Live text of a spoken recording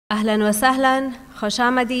Ahlan wa sahlan, khosh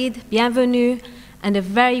amadid, bienvenue, and a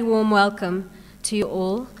very warm welcome to you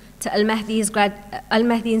all to Al-Mahdi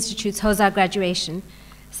Institute's Hawza graduation,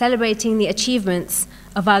 celebrating the achievements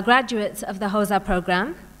of our graduates of the Hawza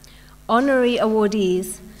program, honorary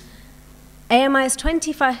awardees, AMI's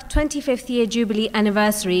 25th year Jubilee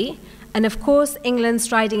anniversary, and of course, England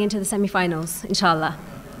striding into the semi-finals, inshallah.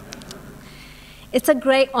 It's a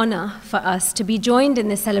great honor for us to be joined in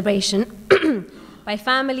this celebration by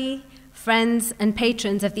family, friends, and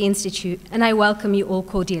patrons of the Institute, and I welcome you all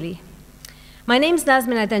cordially. My name's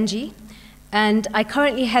Nazmin Adanji, and I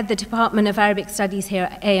currently head the Department of Arabic Studies here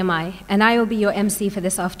at AMI, and I will be your MC for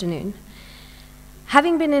this afternoon.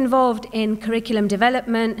 Having been involved in curriculum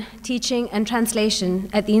development, teaching, and translation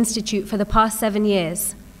at the Institute for the past 7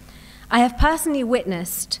 years, I have personally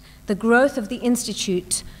witnessed the growth of the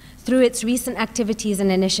Institute through its recent activities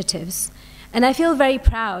and initiatives, and I feel very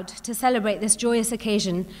proud to celebrate this joyous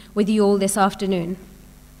occasion with you all this afternoon.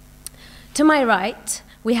 To my right,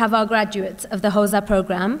 we have our graduates of the Hawza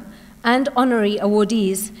program and honorary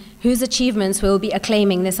awardees whose achievements we'll be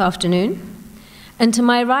acclaiming this afternoon. And to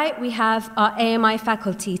my right, we have our AMI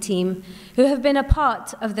faculty team who have been a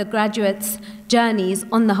part of the graduates' journeys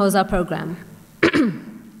on the Hawza program.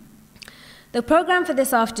 The program for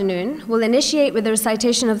this afternoon will initiate with the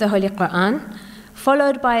recitation of the Holy Quran,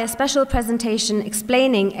 followed by a special presentation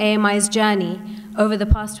explaining AMI's journey over the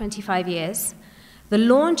past 25 years, the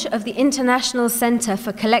launch of the International Center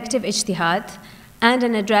for Collective Ijtihad, and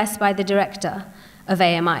an address by the director of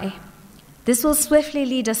AMI. This will swiftly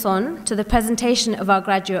lead us on to the presentation of our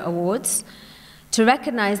graduate awards, to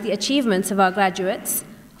recognize the achievements of our graduates,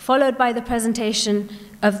 followed by the presentation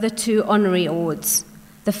of the 2 honorary awards.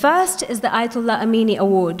 The first is the Ayatollah Amini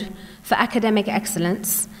Award for Academic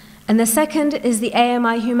Excellence, and the second is the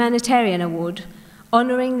AMI Humanitarian Award,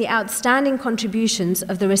 honoring the outstanding contributions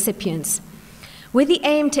of the recipients, with the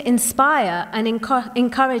aim to inspire and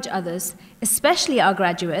encourage others, especially our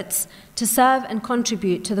graduates, to serve and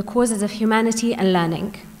contribute to the causes of humanity and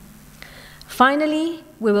learning. Finally,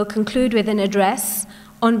 we will conclude with an address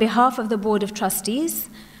on behalf of the Board of Trustees,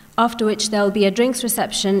 after which there will be a drinks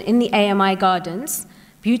reception in the AMI gardens,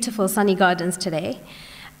 beautiful sunny gardens today,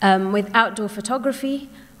 with outdoor photography,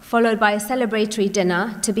 followed by a celebratory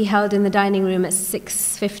dinner to be held in the dining room at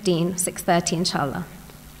 6:30, inshallah.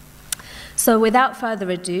 So without further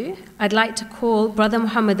ado, I'd like to call Brother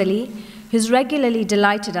Muhammad Ali, who's regularly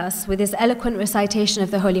delighted us with his eloquent recitation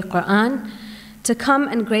of the Holy Quran, to come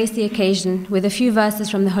and grace the occasion with a few verses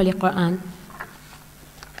from the Holy Quran.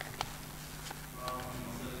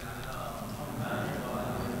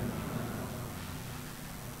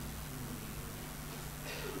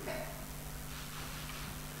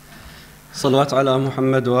 صلوات على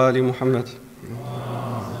محمد وآل محمد.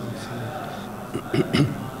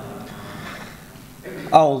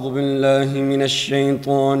 أعوذ بالله من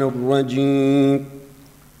الشيطان الرجيم.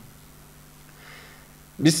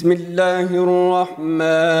 بسم الله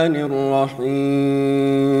الرحمن الرحيم.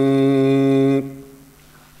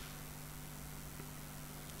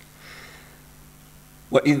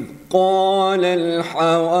 وإذ قال الحواريون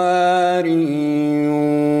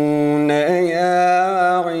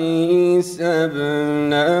يا عيسى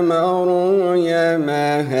ابن مريم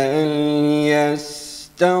هل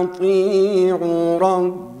يستطيع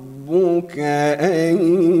ربك أن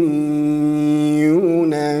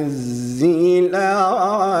ينزل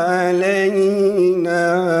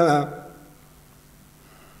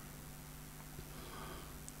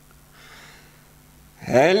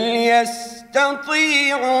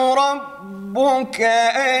يستطيع ربك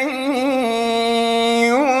أن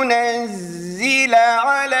ينزل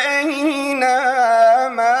علينا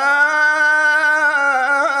مائدة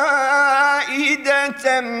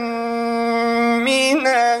من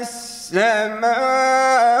السماء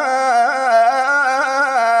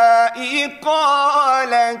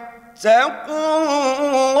قال اتقوا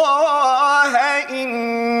الله إن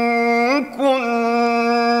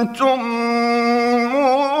كنتم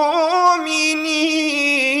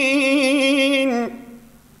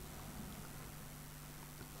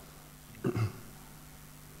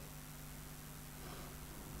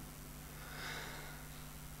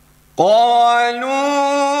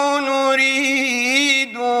قالوا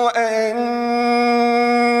نريد أن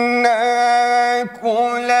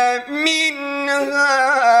نأكل منها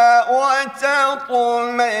وتطمئن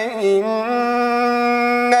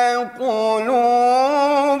قلوبنا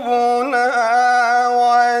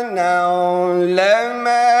ونعلم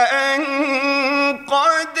أن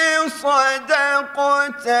قد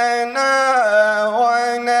صدقتنا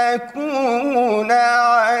ونكون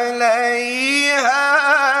عليها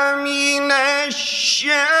من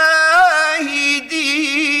الشاهدين.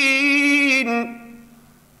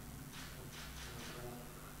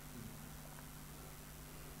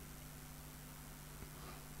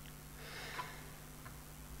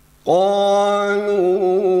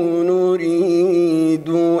 قالوا نريد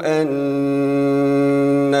أن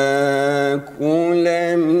نأكل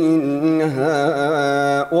منها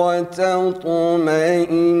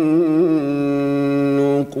وتطمئن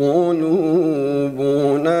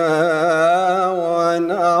قلوبنا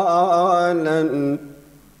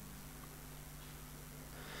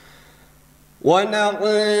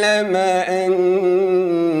ونعلم أن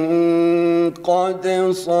قد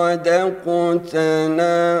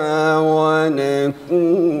صدقتنا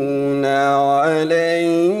ونكون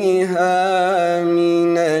عليها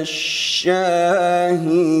من الشاهدين.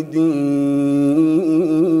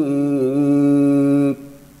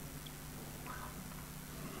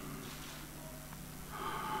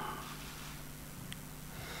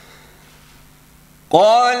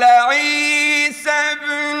 قال عيسى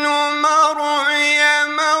ابن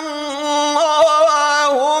مريم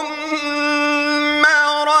اللهم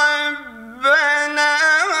ربنا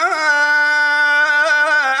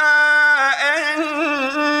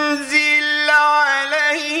أنزل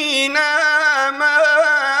علينا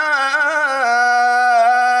مائدة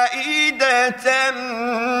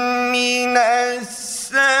من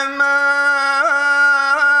السماء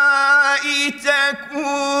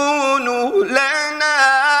تكون لنا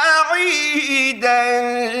عيدا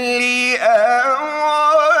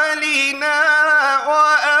لأولنا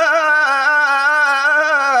وآخرنا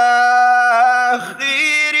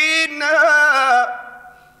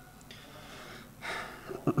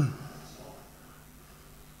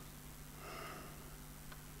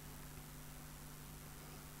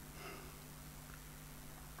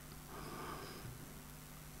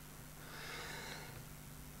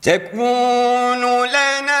تكون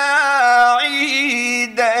لنا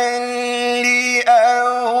عيدا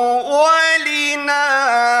لأولنا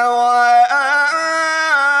وآخرنا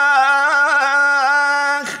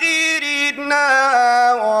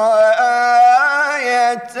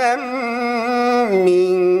وآية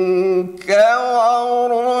منك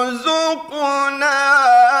وارزقنا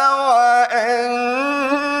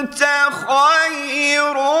وأنت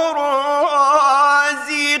خير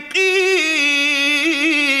الرازقين.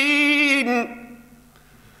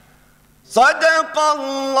 صدق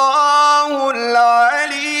الله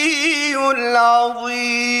العلي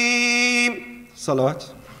العظيم. صلوات.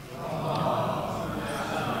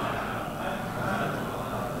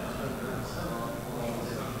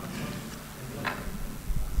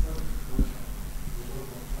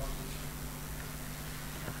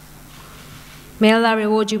 May Allah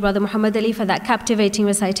reward you, Brother Muhammad Ali, for that captivating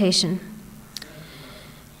recitation.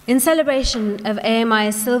 In celebration of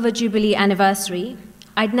AMI's Silver Jubilee anniversary,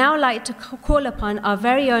 I'd now like to call upon our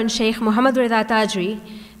very own Sheikh Muhammad Rida Tajri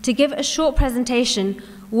to give a short presentation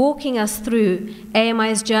walking us through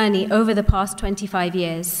AMI's journey over the past 25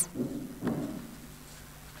 years.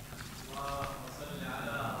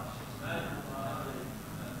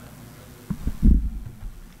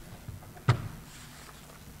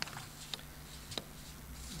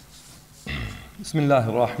 Bismillah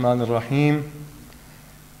ar-Rahman ar-Rahim.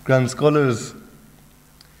 Grand scholars,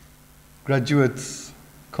 graduates,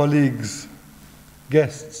 colleagues,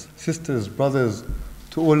 guests, sisters, brothers,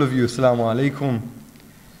 to all of you, Assalamu alaikum.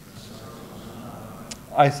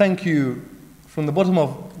 I thank you from the bottom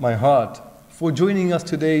of my heart for joining us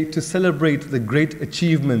today to celebrate the great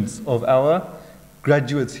achievements of our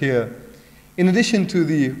graduates here, in addition to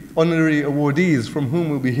the honorary awardees from whom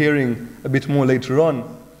we'll be hearing a bit more later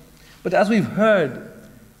on. But as we've heard,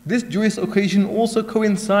 this joyous occasion also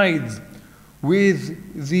coincides with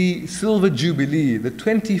the Silver Jubilee, the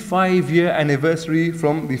 25-year anniversary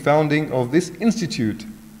from the founding of this institute,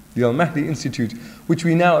 the Al-Mahdi Institute, which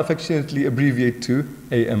we now affectionately abbreviate to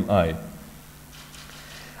AMI.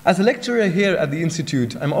 As a lecturer here at the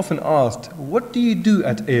institute, I'm often asked, what do you do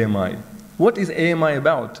at AMI? What is AMI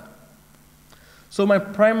about? So my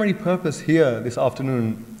primary purpose here this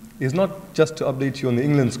afternoon is not just to update you on the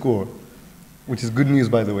England score, which is good news,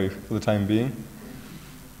 by the way, for the time being,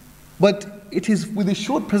 but it is with a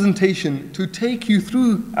short presentation to take you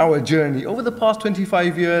through our journey over the past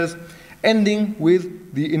 25 years, ending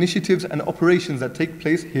with the initiatives and operations that take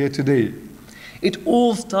place here today. It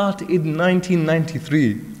all started in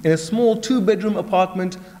 1993 in a small two-bedroom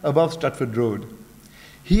apartment above Stratford Road.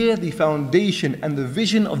 Here the foundation and the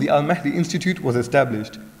vision of the Al-Mahdi Institute was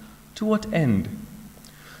established. To what end?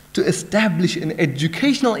 To establish an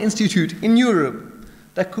educational institute in Europe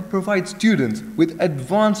that could provide students with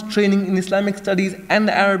advanced training in Islamic studies and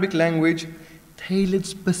the Arabic language, tailored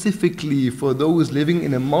specifically for those living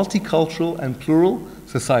in a multicultural and plural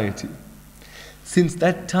society. Since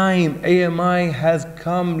that time, AMI has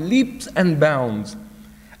come leaps and bounds,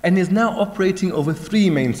 and is now operating over 3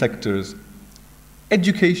 main sectors: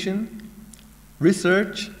 education,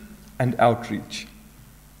 research, and outreach.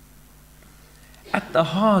 At the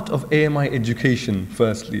heart of AMI education,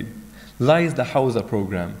 firstly, lies the Hawza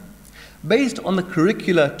program. Based on the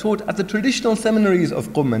curricula taught at the traditional seminaries of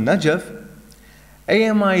Qum and Najaf,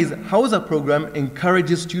 AMI's Hawza program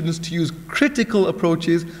encourages students to use critical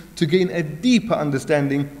approaches to gain a deeper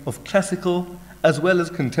understanding of classical as well as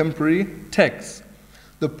contemporary texts.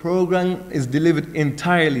 The program is delivered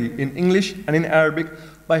entirely in English and in Arabic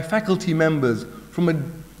by faculty members from a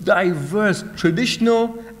diverse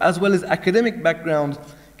traditional as well as academic backgrounds,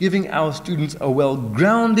 giving our students a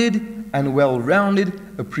well-grounded and well-rounded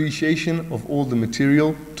appreciation of all the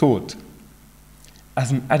material taught.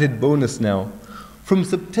 As an added bonus now, from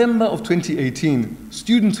September of 2018,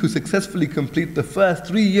 students who successfully complete the first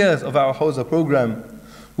 3 years of our Hawza program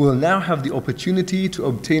will now have the opportunity to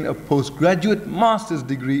obtain a postgraduate master's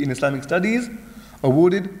degree in Islamic Studies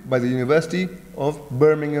awarded by the University of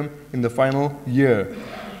Birmingham in the final year.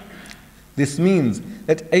 This means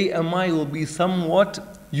that AMI will be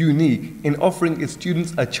somewhat unique in offering its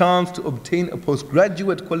students a chance to obtain a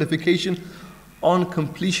postgraduate qualification on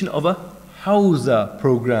completion of a Hawza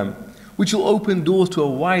program, which will open doors to a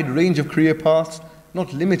wide range of career paths,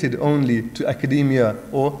 not limited only to academia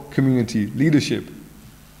or community leadership.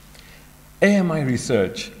 AMI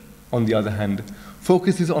research, on the other hand,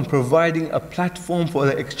 focuses on providing a platform for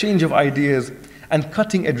the exchange of ideas and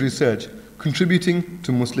cutting-edge research, contributing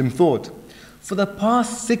to Muslim thought. For the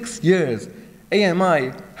past 6 years,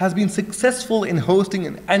 AMI has been successful in hosting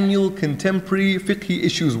an annual contemporary fiqh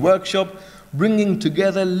issues workshop, bringing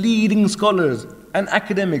together leading scholars and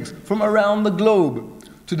academics from around the globe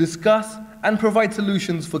to discuss and provide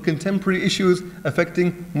solutions for contemporary issues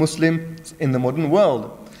affecting Muslims in the modern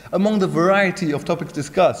world. Among the variety of topics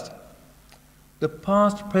discussed, the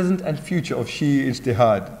past, present, and future of Shi'i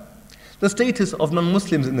ijtihad, the status of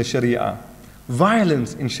non-Muslims in the Sharia,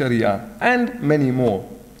 violence in Sharia, and many more.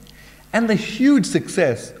 And the huge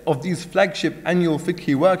success of these flagship annual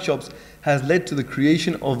fiqh workshops has led to the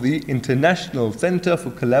creation of the International Center for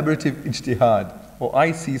Collaborative Ijtihad, or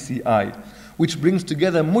ICCI, which brings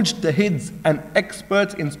together mujtahids and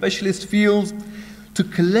experts in specialist fields to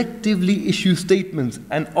collectively issue statements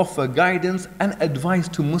and offer guidance and advice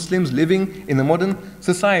to Muslims living in a modern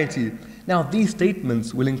society. Now, these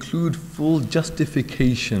statements will include full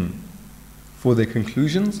justification for their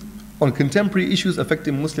conclusions on contemporary issues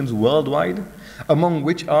affecting Muslims worldwide, among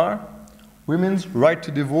which are women's right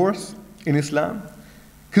to divorce in Islam,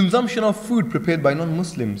 consumption of food prepared by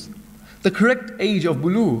non-Muslims, the correct age of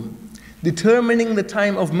bulugh, determining the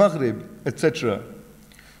time of Maghrib, etc.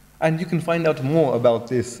 And you can find out more about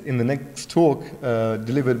this in the next talk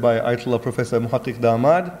delivered by Ayatollah Professor Muhaqqiq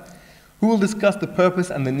Damad, who will discuss the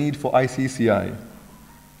purpose and the need for ICCI.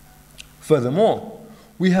 Furthermore,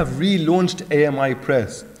 we have relaunched AMI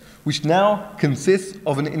Press, which now consists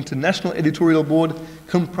of an international editorial board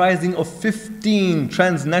comprising of 15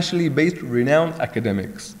 transnationally based renowned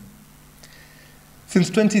academics.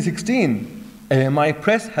 Since 2016, AMI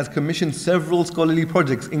Press has commissioned several scholarly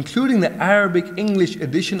projects, including the Arabic-English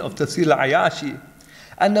edition of Tafsir al-Ayashi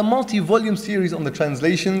and a multi-volume series on the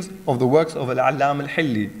translations of the works of Al-Allam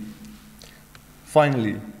al-Hilli.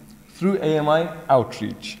 Finally, through AMI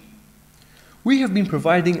Outreach, we have been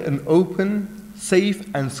providing an open, safe,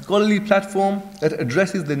 and scholarly platform that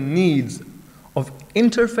addresses the needs of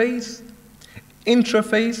interfaith,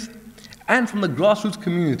 intrafaith, and from the grassroots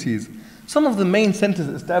communities. Some of the main centers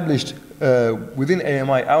established within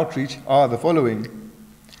AMI Outreach are the following: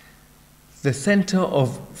 the Center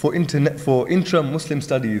for Intra-Muslim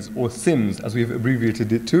Studies, or CIMS as we've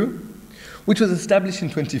abbreviated it to, which was established in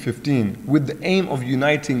 2015 with the aim of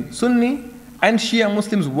uniting Sunni and Shia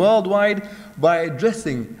Muslims worldwide by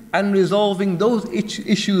addressing and resolving those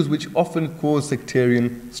issues which often cause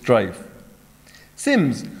sectarian strife.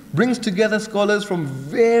 CIMS brings together scholars from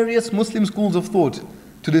various Muslim schools of thought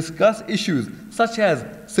to discuss issues such as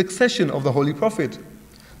succession of the Holy Prophet,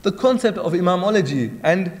 the concept of imamology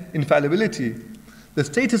and infallibility, the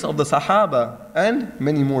status of the Sahaba, and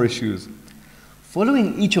many more issues.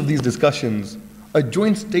 Following each of these discussions, a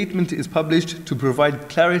joint statement is published to provide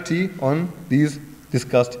clarity on these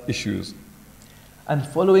discussed issues. And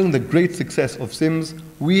following the great success of CIMS,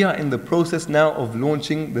 we are in the process now of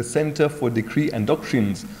launching the Center for Decree and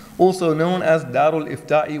Doctrines, also known as Darul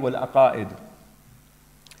Ifta'i wal Aqa'id,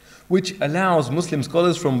 which allows Muslim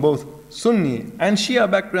scholars from both Sunni and Shia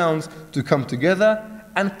backgrounds to come together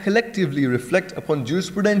and collectively reflect upon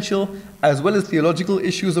jurisprudential as well as theological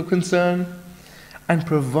issues of concern, and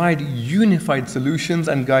provide unified solutions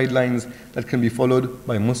and guidelines that can be followed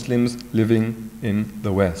by Muslims living in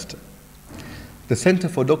the West. The Center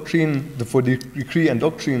for Decree and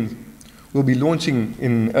Doctrines will be launching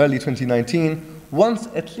in early 2019 once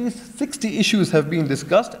at least 60 issues have been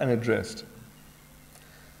discussed and addressed.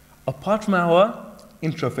 Apart from our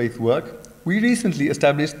intrafaith work, we recently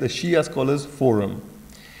established the Shia Scholars Forum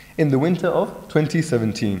in the winter of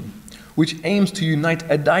 2017, which aims to unite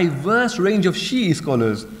a diverse range of Shia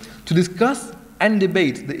scholars to discuss and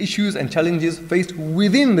debate the issues and challenges faced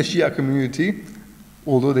within the Shia community,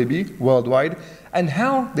 although they be worldwide, and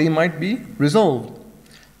how they might be resolved.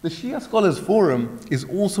 The Shia Scholars Forum is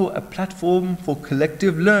also a platform for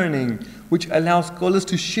collective learning, which allows scholars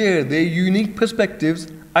to share their unique perspectives,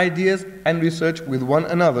 ideas, and research with one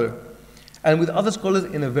another, and with other scholars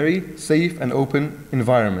in a very safe and open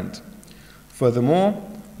environment. Furthermore,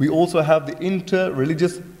 we also have the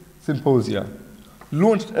Inter-Religious Symposia,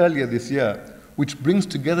 launched earlier this year, which brings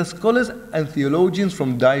together scholars and theologians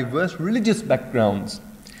from diverse religious backgrounds,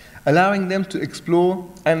 allowing them to explore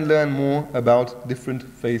and learn more about different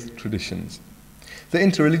faith traditions. The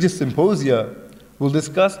Interreligious Symposia will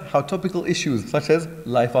discuss how topical issues such as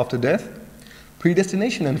life after death,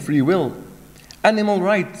 predestination and free will, animal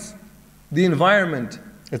rights, the environment,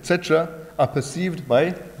 etc., are perceived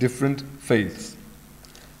by different faiths.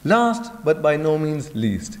 Last, but by no means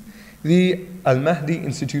least, the Al-Mahdi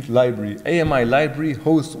Institute Library, AMI Library,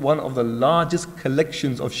 hosts one of the largest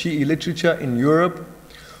collections of Shi'i literature in Europe,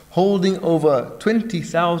 holding over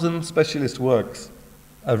 20,000 specialist works.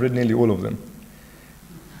 I've read nearly all of them,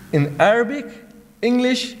 in Arabic,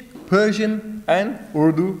 English, Persian, and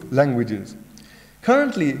Urdu languages.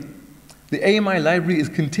 Currently, the AMI Library is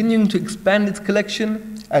continuing to expand its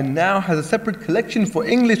collection and now has a separate collection for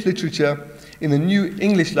English literature in the new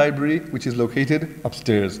English library, which is located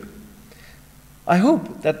upstairs. I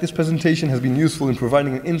hope that this presentation has been useful in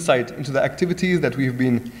providing an insight into the activities that we've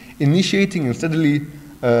been initiating and steadily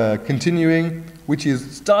continuing, which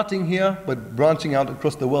is starting here but branching out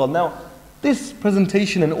across the world. Now, this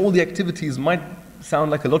presentation and all the activities might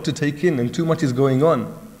sound like a lot to take in and too much is going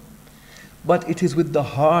on. But it is with the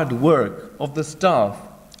hard work of the staff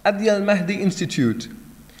at the Al-Mahdi Institute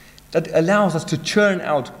that allows us to churn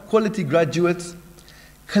out quality graduates,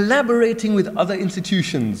 collaborating with other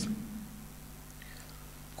institutions,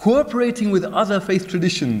 cooperating with other faith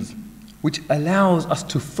traditions, which allows us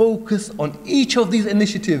to focus on each of these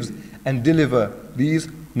initiatives and deliver these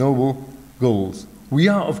noble goals. We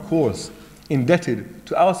are, of course, indebted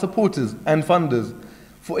to our supporters and funders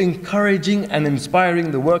for encouraging and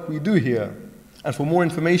inspiring the work we do here. And for more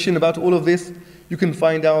information about all of this, you can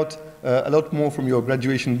find out a lot more from your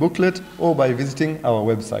graduation booklet or by visiting our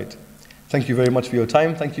website. Thank you very much for your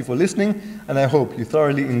time, thank you for listening, and I hope you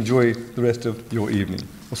thoroughly enjoy the rest of your evening.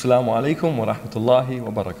 Wassalamu alaikum wa rahmatullahi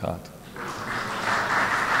wa barakatuh.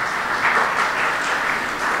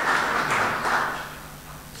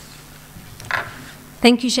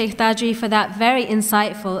 Thank you, Sheikh Tadri, for that very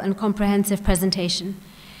insightful and comprehensive presentation.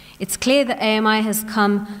 It's clear that AMI has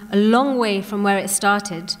come a long way from where it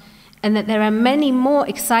started, and that there are many more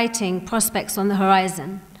exciting prospects on the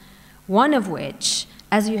horizon, one of which,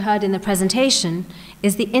 as you heard in the presentation,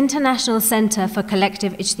 is the International Center for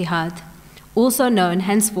Collective Ijtihad, also known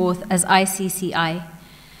henceforth as ICCI.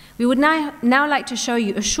 We would now like to show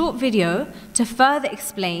you a short video to further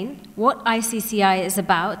explain what ICCI is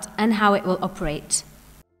about and how it will operate.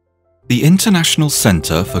 The International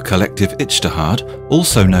Center for Collective Ijtihad,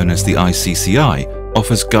 also known as the ICCI,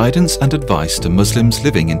 offers guidance and advice to Muslims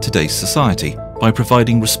living in today's society by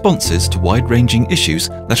providing responses to wide-ranging issues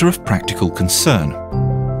that are of practical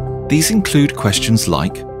concern. These include questions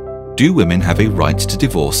like, do women have a right to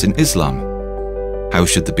divorce in Islam? How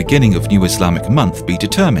should the beginning of New Islamic Month be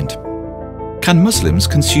determined? Can Muslims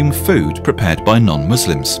consume food prepared by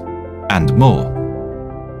non-Muslims? And more.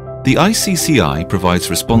 The ICCI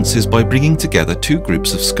provides responses by bringing together two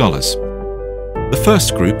groups of scholars. The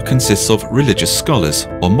first group consists of religious scholars,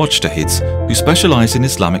 or mujtahids, who specialize in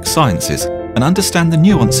Islamic sciences and understand the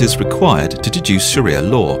nuances required to deduce Sharia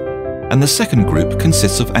law. And the second group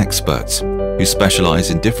consists of experts, who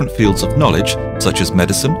specialize in different fields of knowledge such as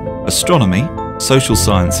medicine, astronomy, social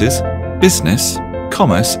sciences, business,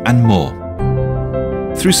 commerce, and more.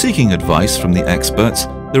 Through seeking advice from the experts,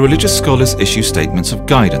 the religious scholars issue statements of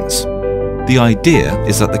guidance. The idea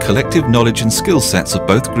is that the collective knowledge and skill sets of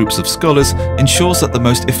both groups of scholars ensures that the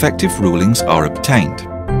most effective rulings are obtained.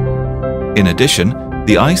 In addition,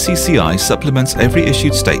 the ICCI supplements every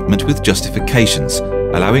issued statement with justifications,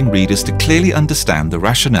 allowing readers to clearly understand the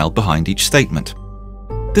rationale behind each statement.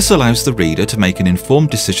 This allows the reader to make an informed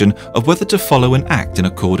decision of whether to follow and act in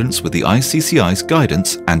accordance with the ICCI's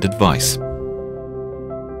guidance and advice.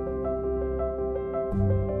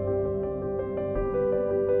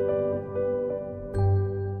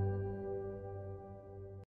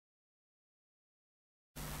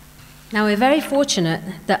 Now, we're very fortunate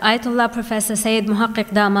that Ayatollah Professor Sayyid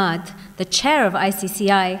Muhaqqiq Damad, the chair of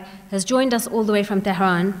ICCI, has joined us all the way from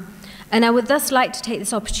Tehran, and I would thus like to take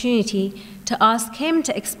this opportunity to ask him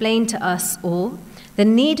to explain to us all the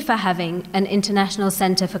need for having an international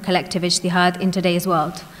center for collective ijtihad in today's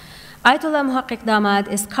world. Ayatollah Muhaqqiq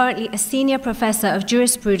Damad is currently a senior professor of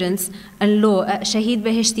jurisprudence and law at Shahid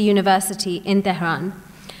Beheshti University in Tehran.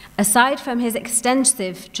 Aside from his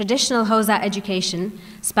extensive traditional Hawza education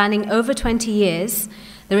spanning over 20 years,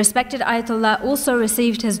 the respected Ayatollah also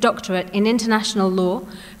received his doctorate in international law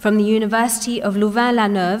from the University of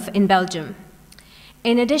Louvain-la-Neuve in Belgium.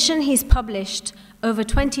 In addition, he's published over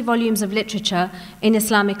 20 volumes of literature in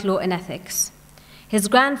Islamic law and ethics. His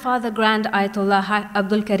grandfather, Grand Ayatollah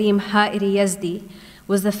Abdul Karim Ha'iri Yazdi,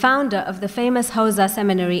 was the founder of the famous Hawza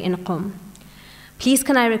Seminary in Qom. Please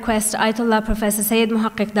can I request Ayatollah Professor Sayyid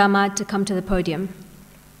Muhaqqiq Damad to come to the podium.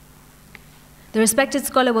 The respected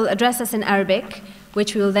scholar will address us in Arabic,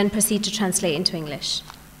 which we will then proceed to translate into English.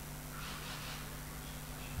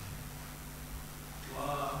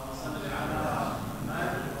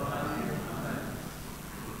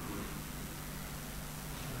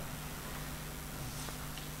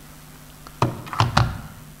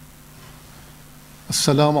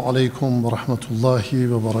 Assalamu alaikum wa rahmatullahi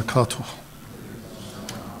wa barakatuh.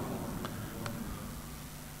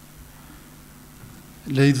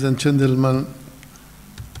 Ladies and gentlemen,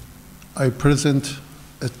 I present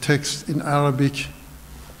a text in Arabic,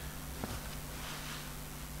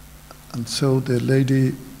 and so the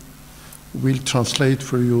lady will translate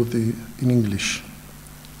for you in English.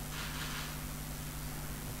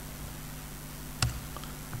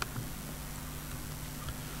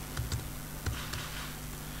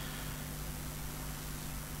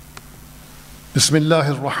 بسم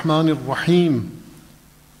الله الرحمن الرحيم.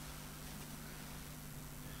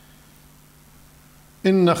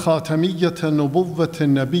 إن خاتمية نبوة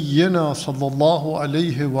نبينا صلى الله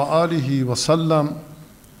عليه وآله وسلم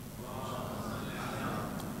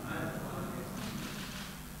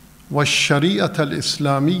والشريعة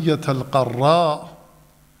الإسلامية القراء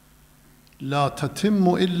لا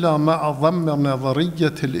تتم إلا مع ضم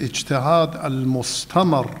نظرية الاجتهاد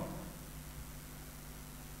المستمر،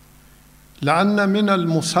 لأن من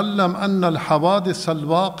المسلم أن الحوادث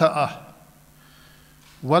الواقعة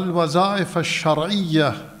والوظائف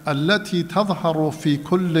الشرعية التي تظهر في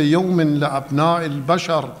كل يوم لأبناء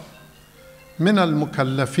البشر من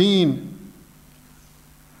المكلفين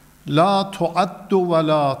لا تعد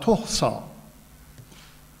ولا تحصى.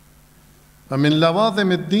 ومن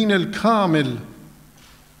لوازم الدين الكامل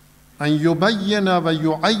أن يبين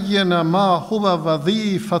ويعين ما هو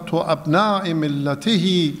وظيفة أبناء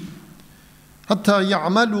ملته حتى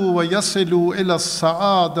يعملوا ويصلوا إلى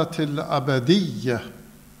السعادة الأبدية.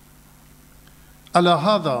 على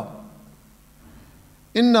هذا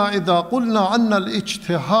إنا إذا قلنا أن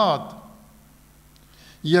الاجتهاد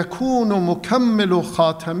يكون مكمل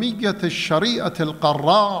خاتمية الشريعة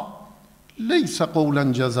القراء ليس قولا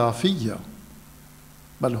جزافيا،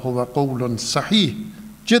 بل هو قول صحيح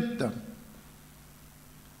جدا.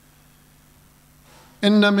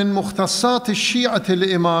 إن من مختصات الشيعة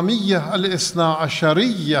الإمامية الاثنا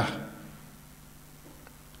عشرية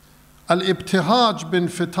الابتهاج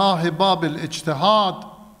بانفتاح باب الاجتهاد،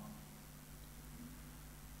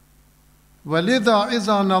 ولذا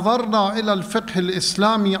إذا نظرنا إلى الفقه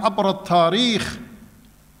الإسلامي عبر التاريخ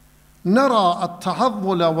نرى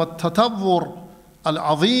التحول والتطور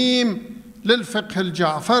العظيم للفقه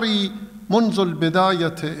الجعفري منذ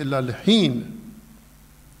البداية إلى الحين.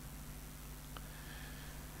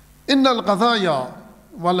 إن القضايا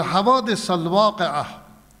والحوادث الواقعة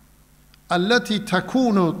التي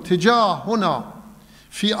تكون تجاهنا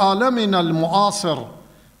في عالمنا المعاصر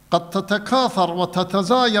قد تتكاثر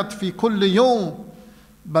وتتزايد في كل يوم،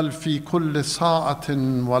 بل في كل ساعة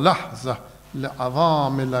ولحظة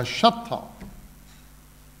لعوامل شتى.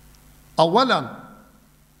 أولاً،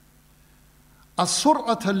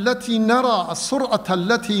 السرعة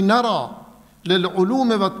التي نرى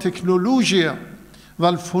للعلوم والتكنولوجيا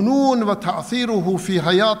والفنون وتأثيره في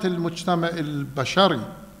حياة المجتمع البشري،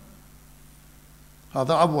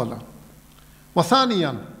 هذا أولاً.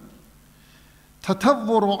 وثانياً،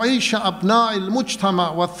 تطور عيش أبناء المجتمع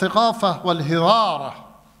والثقافة والحضارة،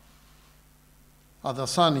 هذا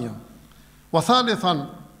ثانياً. وثالثاً،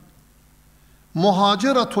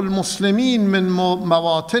 مهاجرة المسلمين من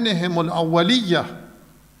مواطنهم الأولية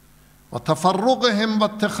وتفرقهم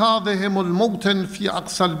واتخاذهم الموطن في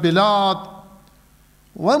أقصى البلاد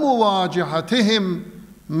ومواجهتهم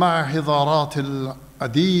مع حضارات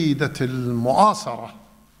العديدة المعاصرة.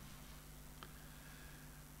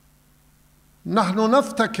 نحن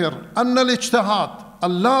نفتكر أن الاجتهاد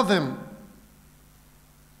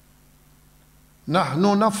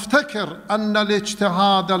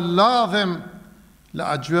اللازم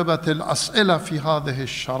لأجوبة الأسئلة في هذه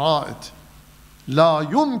الشرائط لا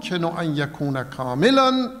يمكن أن يكون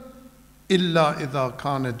كاملاً إلا إذا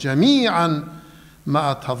كان جميعاً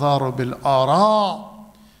مع تضارب الآراء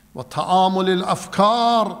وتآمل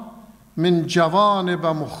الأفكار من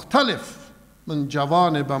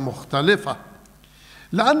جوانب مختلفة،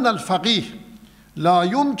 لأن الفقيه لا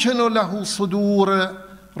يمكن له صدور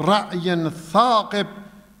رأي ثاقب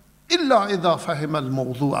إلا إذا فهم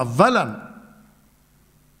الموضوع أولاً.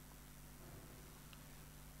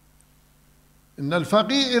 إن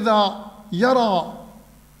الفقيه إذا يرى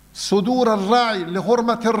صدور الرأي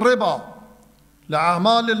لحرمة الربا،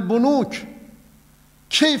 لأعمال البنوك،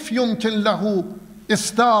 كيف يمكن له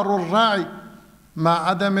إصدار الرأي مع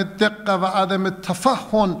عدم الدقة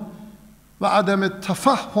وعدم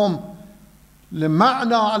التفهم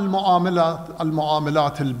لمعنى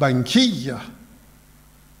المعاملات البنكية؟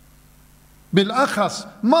 بالأخص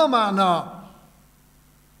ما معنى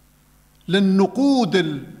للنقود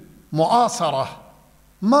المعاصرة؟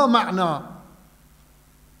 ما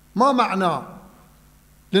معنى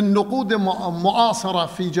للنقود المعاصرة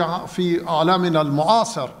في عالمنا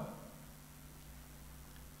المعاصر؟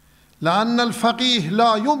 لأن الفقيه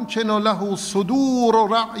لا يمكن له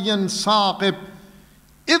صدور رأي ثاقب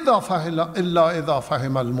إلا إذا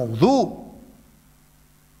فهم الموضوع،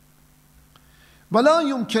 ولا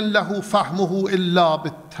يمكن له فهمه إلا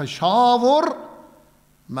بالتشاور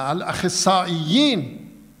مع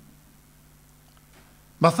الأخصائيين.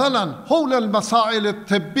 مثلا حول المسائل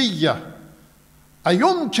الطبية،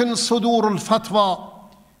 أيمكن صدور الفتوى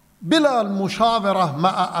بلا المشاورة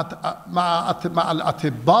مع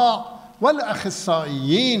الأطباء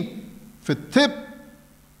والأخصائيين في الطب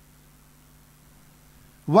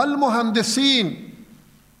والمهندسين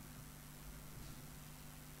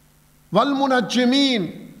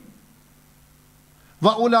والمنجمين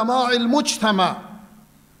وعلماء المجتمع؟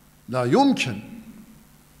 لا يمكن.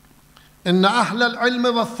 إن أهل العلم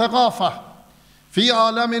والثقافة في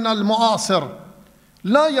عالمنا المعاصر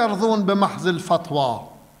لا يرضون بمحض الفتوى.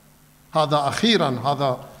 هذا أخيراً،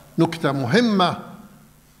 هذا نكتة مهمة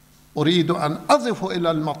أريد أن أضف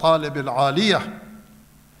إلى المطالب العالية.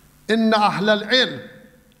 إن أهل العلم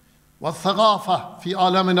والثقافة في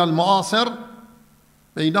عالمنا المعاصر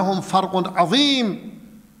بينهم فرق عظيم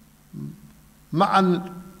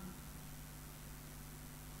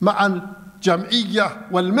مع الجمعية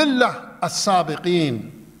والملة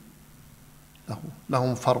السابقين،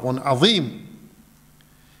 لهم فرق عظيم.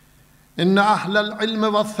 إن أهل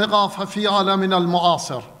العلم والثقافة في عالمنا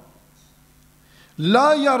المعاصر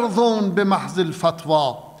لا يرضون بمحض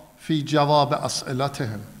الفتوى في جواب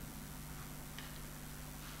أسئلتهم،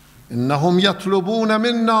 إنهم يطلبون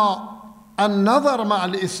منا النظر مع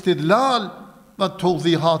الاستدلال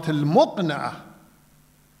والتوضيحات المقنعة.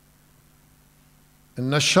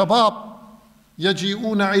 إن الشباب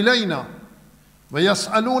يجيئون إلينا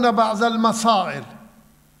ويسألون بعض المسائل،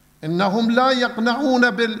 إنهم لا يقنعون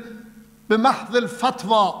بمحض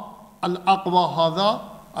الفتوى الأقوى هذا،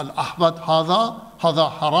 الأحوط هذا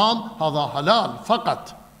حرام، هذا حلال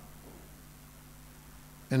فقط.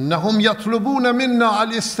 إنهم يطلبون منا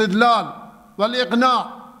الاستدلال والإقناع.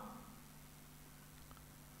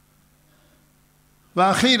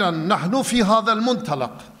 وأخيراً، نحن في هذا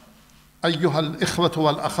المنطلق أيها الإخوة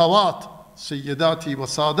والأخوات، سيداتي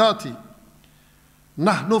وساداتي،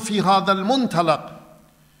 نحن في هذا المنطلق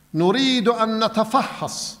نريد أن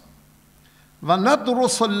نتفحص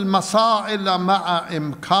وندرس المسائل مع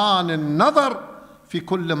إمكان النظر في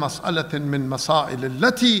كل مسألة من مسائل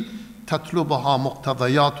التي تطلبها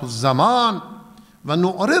مقتضيات الزمان،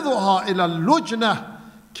 ونعرضها إلى اللجنة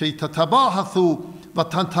كي تتباحثوا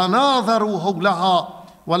وتتناظروا حولها،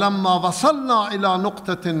 ولما وصلنا إلى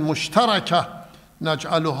نقطة مشتركة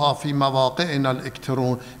نجعلها في مواقعنا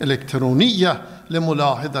الإلكترونية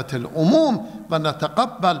لملاحظة العموم،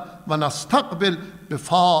 ونتقبل ونستقبل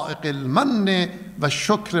بفائق المن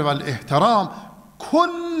والشكر والاحترام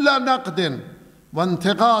كل نقد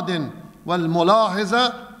وانتقاد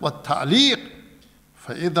والملاحظة والتعليق.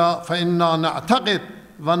 فإنا نعتقد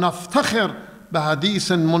ونفتخر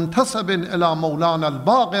بحديث منتسب إلى مولانا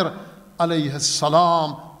الباقر عليه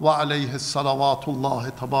السلام وعليه الصلوات الله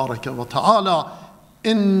تبارك وتعالى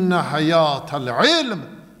إن حياة العلم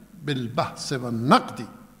بالبحث والنقد.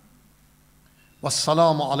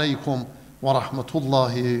 والسلام عليكم ورحمة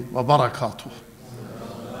الله وبركاته.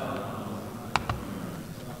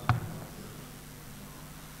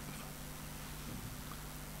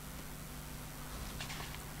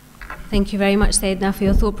 Thank you very much, Sayyidina, for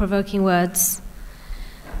your thought-provoking words.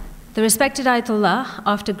 The respected Ayatollah,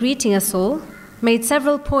 after greeting us all, made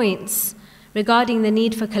several points regarding the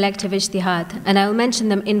need for collective ijtihad, and I will mention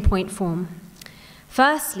them in point form.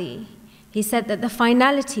 Firstly, he said that the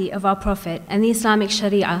finality of our Prophet and the Islamic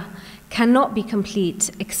Sharia cannot be complete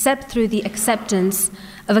except through the acceptance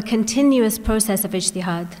of a continuous process of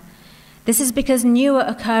ijtihad. This is because newer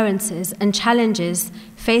occurrences and challenges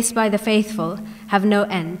faced by the faithful have no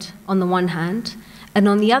end, on the one hand, and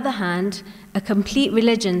on the other hand, a complete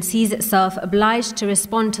religion sees itself obliged to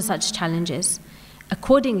respond to such challenges.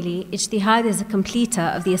 Accordingly, ijtihad is a completer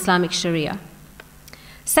of the Islamic Sharia.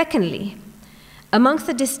 Secondly, amongst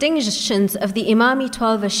the distinctions of the Imami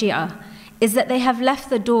 12 Shia is that they have left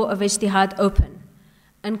the door of ijtihad open,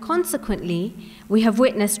 and consequently, we have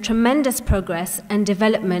witnessed tremendous progress and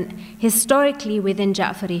development historically within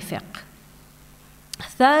Ja'fari fiqh.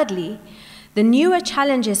 Thirdly, the newer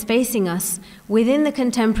challenges facing us within the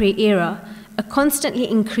contemporary era are constantly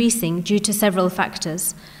increasing due to several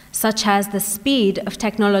factors, such as the speed of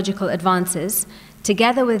technological advances,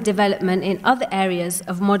 together with development in other areas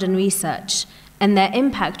of modern research and their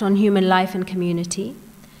impact on human life and community,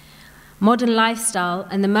 modern lifestyle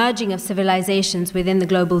and the merging of civilizations within the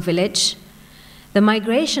global village, the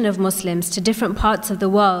migration of Muslims to different parts of the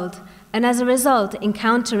world, and as a result,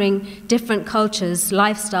 encountering different cultures,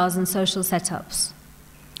 lifestyles, and social setups.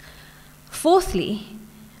 Fourthly,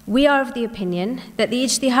 we are of the opinion that the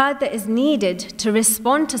ijtihad that is needed to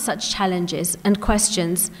respond to such challenges and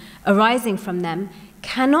questions arising from them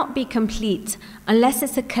cannot be complete unless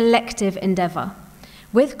it's a collective endeavor,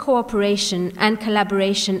 with cooperation and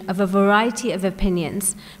collaboration of a variety of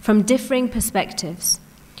opinions from differing perspectives.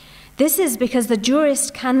 This is because the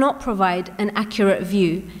jurist cannot provide an accurate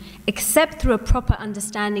view except through a proper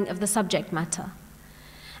understanding of the subject matter.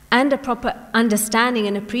 And a proper understanding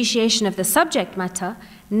and appreciation of the subject matter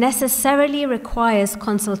necessarily requires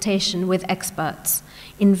consultation with experts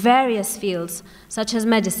in various fields such as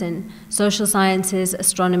medicine, social sciences,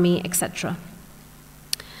 astronomy, etc.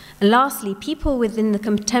 And lastly, people within the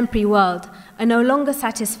contemporary world are no longer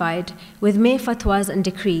satisfied with mere fatwas and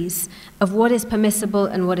decrees of what is permissible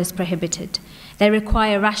and what is prohibited. They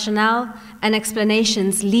require rationale and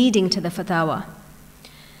explanations leading to the fatwa.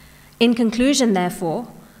 In conclusion, therefore,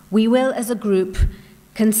 we will, as a group,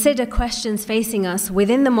 consider questions facing us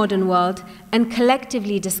within the modern world and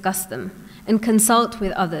collectively discuss them and consult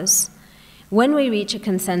with others. When we reach a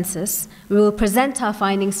consensus, we will present our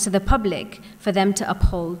findings to the public for them to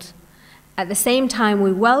uphold. At the same time,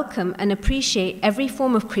 we welcome and appreciate every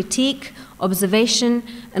form of critique, observation,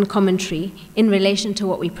 and commentary in relation to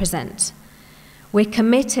what we present. We're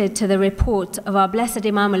committed to the report of our blessed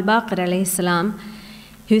Imam al-Baqir alayhi salam,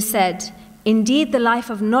 who said, "Indeed, the life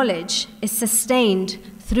of knowledge is sustained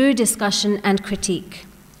through discussion and critique."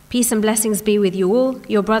 Peace and blessings be with you all,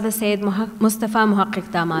 your brother Sayyid Mustafa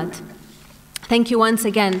Muhaqqiq Damad. Thank you once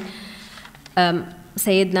again,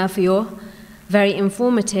 Sayyidna, for your very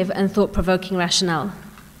informative and thought-provoking rationale.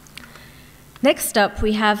 Next up,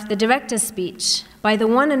 we have the director's speech by the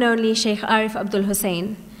one and only Sheikh Arif Abdul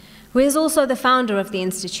Hussein, who is also the founder of the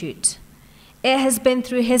Institute. It has been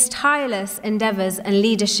through his tireless endeavors and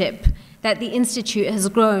leadership that the Institute has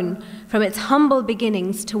grown from its humble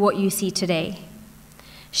beginnings to what you see today.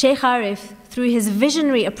 Sheikh Arif, through his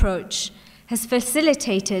visionary approach, has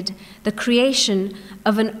facilitated the creation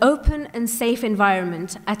of an open and safe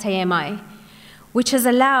environment at AMI, which has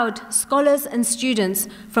allowed scholars and students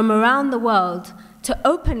from around the world to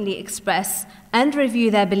openly express and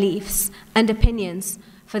review their beliefs and opinions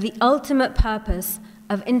for the ultimate purpose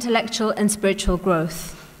of intellectual and spiritual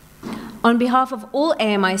growth. On behalf of all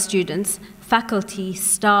AMI students, faculty,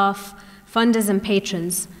 staff, funders, and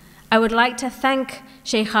patrons, I would like to thank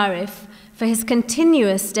Sheikh Arif for his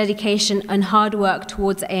continuous dedication and hard work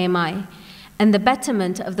towards AMI and the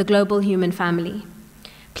betterment of the global human family.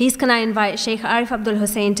 Please can I invite Sheikh Arif Abdul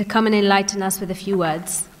Hussein to come and enlighten us with a few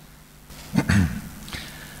words.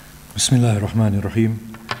 Bismillah ar-Rahman ar-Rahim.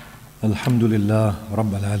 Alhamdulillah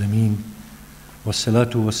Rabbil Alameen.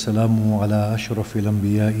 Wassalatu wassalamu ala ashrafil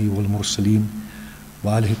anbiya'i wal mursaleen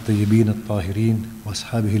wa alihi at-tayyibin at-tahirin wa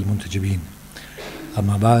ashabihi al-muntajibin.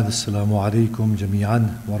 Amma ba'd, assalamu alaykum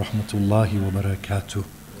jami'an wa rahmatullahi wa barakatuh.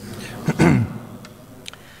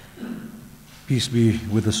 Peace be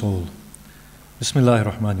with us all. Bismillahir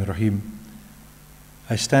Rahmanir Rahim.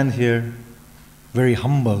 I stand here very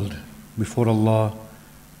humbled before Allah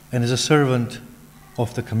and as a servant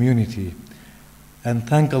of the community, and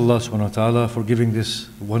thank Allah subhanahu wa ta'ala for giving this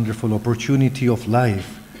wonderful opportunity of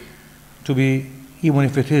life to be, even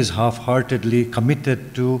if it is half-heartedly,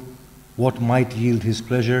 committed to what might yield His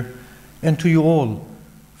pleasure, and to you all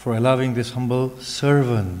for allowing this humble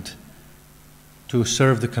servant to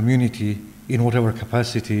serve the community in whatever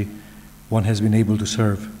capacity one has been able to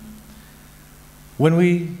serve. When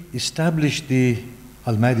we established the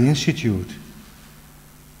Al-Mahdi Institute,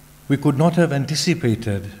 we could not have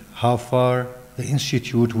anticipated how far the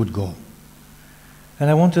Institute would go. And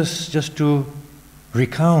I want us just to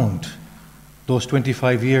recount those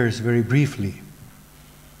 25 years very briefly.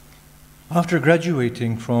 After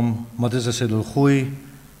graduating from Madrasa Sayyid Al-Khui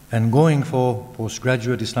and going for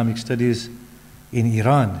postgraduate Islamic studies in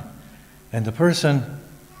Iran, and the person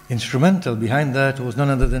instrumental behind that was none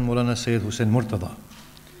other than Maulana Sayyid Hussain Murtada.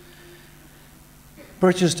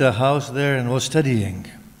 Purchased a house there and was studying.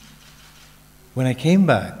 When I came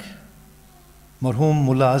back, Marhum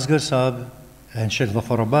Mullah Asghar Sahab and Sheikh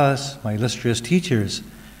Zafar Abbas, my illustrious teachers,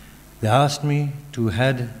 they asked me to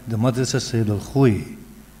head the Madrasa Sayyid Al-Khui.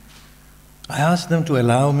 I asked them to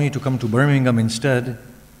allow me to come to Birmingham instead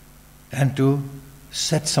and to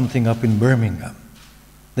set something up in Birmingham.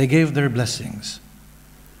 They gave their blessings.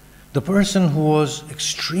 The person who was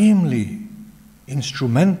extremely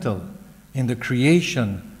instrumental in the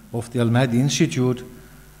creation of the Al-Mahdi Institute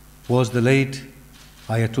was the late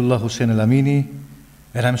Ayatollah Hussain Al-Amini,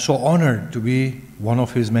 and I'm so honored to be one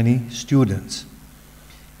of his many students.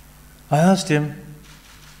 I asked him,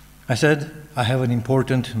 I said, I have an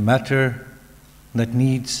important matter that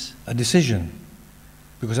needs a decision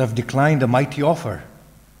because I've declined a mighty offer.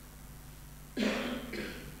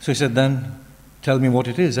 So he said, then tell me what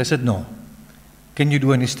it is. I said, no. Can you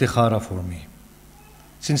do an istikhara for me?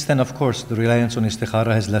 Since then, of course, the reliance on istikhara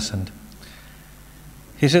has lessened.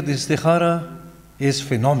 He said, the istikhara is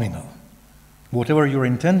phenomenal. Whatever you're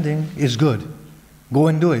intending is good. Go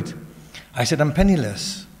and do it. I said, I'm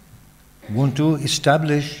penniless. I want to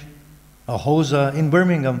establish a hawza in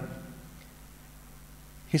Birmingham.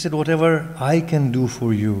 He said, whatever I can do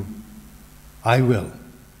for you, I will.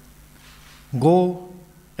 Go,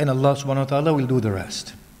 and Allah subhanahu wa ta'ala will do the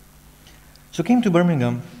rest. So I came to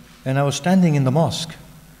Birmingham, and I was standing in the mosque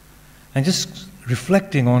and just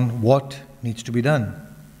reflecting on what needs to be done.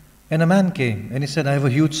 And a man came and he said, I have a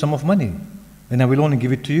huge sum of money and I will only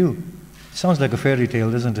give it to you. It sounds like a fairy tale,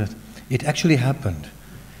 doesn't it? It actually happened.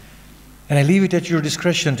 And I leave it at your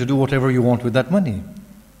discretion to do whatever you want with that money.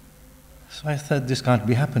 So I thought, this can't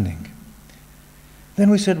be happening. Then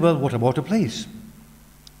we said, well, what about a place?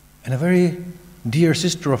 And a very dear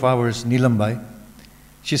sister of ours, Nilambai,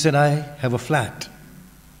 she said, I have a flat.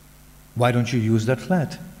 Why don't you use that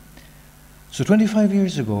flat? So 25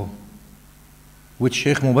 years ago, with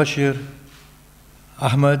Sheikh Mubashir,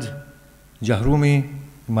 Ahmad, Jahrumi,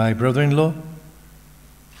 my brother-in-law,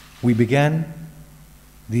 we began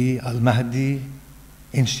the Al-Mahdi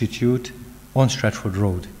Institute on Stratford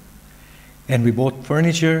Road. And we bought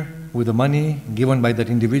furniture with the money given by that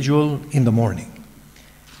individual in the morning.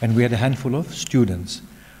 And we had a handful of students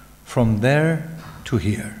from there to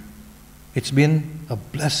here. It's been a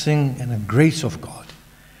blessing and a grace of God.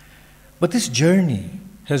 But this journey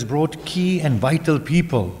has brought key and vital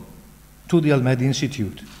people to the Al-Mahdi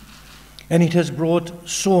Institute. And it has brought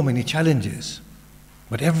so many challenges.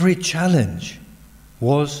 But every challenge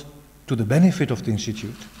was to the benefit of the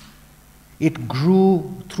Institute. It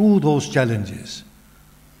grew through those challenges.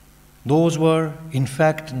 Those were, in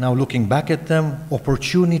fact, now looking back at them,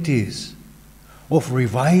 opportunities of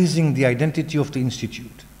revising the identity of the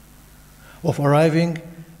Institute, of arriving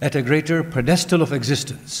at a greater pedestal of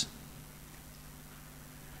existence.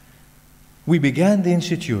 We began the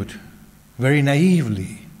Institute very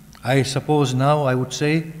naively. I suppose now I would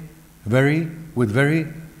say with very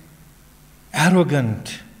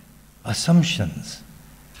arrogant assumptions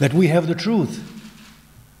that we have the truth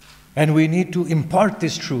and we need to impart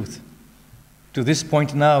this truth. To this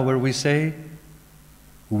point now where we say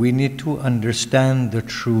we need to understand the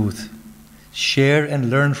truth, share and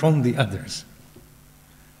learn from the others.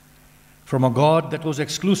 From a God that was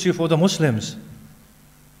exclusive for the Muslims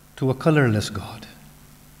to a colorless God.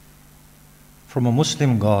 From a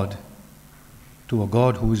Muslim God to a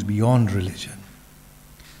God who is beyond religion.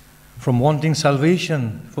 From wanting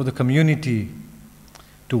salvation for the community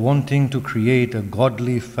to wanting to create a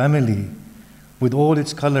godly family with all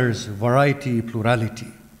its colors, variety,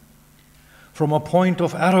 plurality. From a point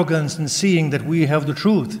of arrogance and seeing that we have the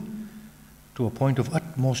truth to a point of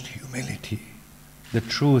utmost humility. The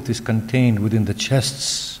truth is contained within the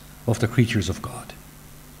chests of the creatures of God.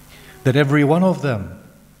 That every one of them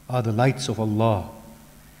are the lights of Allah.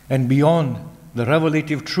 And beyond the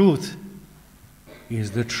revelative truth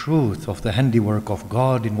is the truth of the handiwork of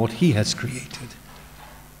God in what He has created.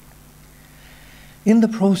 In the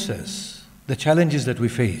process, the challenges that we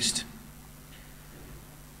faced,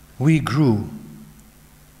 we grew.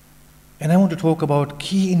 And I want to talk about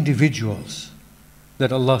key individuals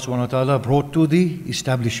that Allah subhanahu wa ta'ala brought to the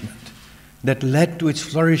establishment that led to its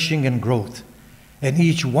flourishing and growth. And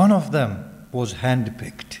each one of them was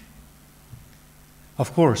handpicked.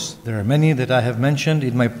 Of course, there are many that I have mentioned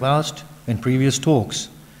in my past and previous talks,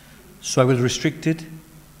 so I will restrict it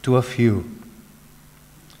to a few.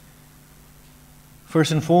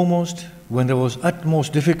 First and foremost, when there was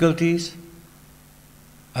utmost difficulties,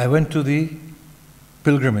 I went to the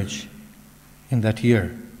pilgrimage in that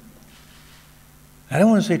year. I don't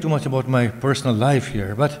want to say too much about my personal life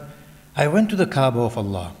here, but I went to the Kaaba of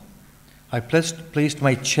Allah. I placed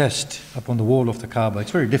my chest upon the wall of the Kaaba.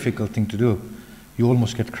 It's a very difficult thing to do. You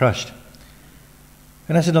almost get crushed.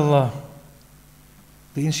 And I said, Allah,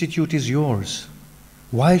 the institute is yours.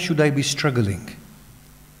 Why should I be struggling?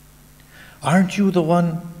 Aren't you the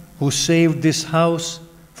one who saved this house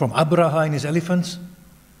from Abraha and his elephants?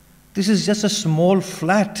 This is just a small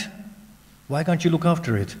flat. Why can't you look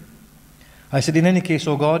after it? I said, in any case,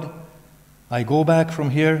 oh God, I go back from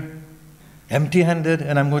here empty-handed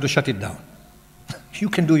and I'm going to shut it down. You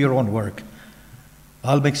can do your own work.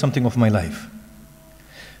 I'll make something of my life.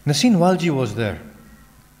 Nasin Walji was there.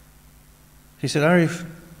 He said, Arif,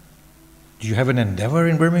 do you have an endeavor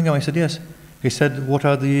in Birmingham? I said, yes. He said, what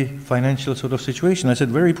are the financial sort of situation? I said,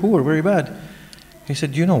 very poor, very bad. He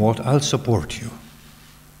said, you know what, I'll support you.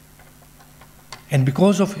 And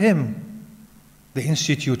because of him, the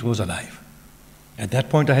institute was alive. At that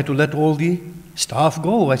point, I had to let all the staff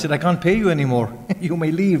go. I said, I can't pay you anymore. You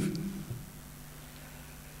may leave.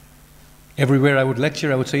 Everywhere I would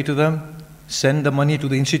lecture, I would say to them, send the money to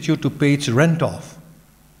the institute to pay its rent off.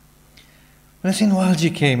 Nasin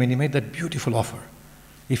Walji came and he made that beautiful offer.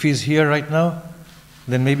 If he's here right now,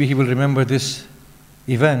 then maybe he will remember this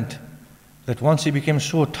event, that once he became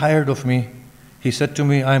so tired of me, he said to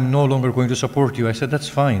me, I'm no longer going to support you. I said, that's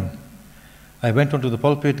fine. I went onto the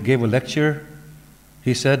pulpit, gave a lecture.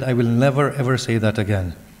 He said, I will never ever say that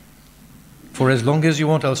again. For as long as you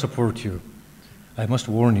want, I'll support you. I must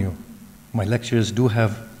warn you, my lectures do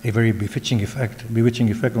have a very bewitching effect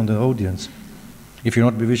on the audience. If you're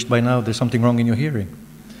not bewitched by now, there's something wrong in your hearing.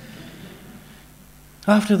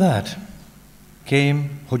 After that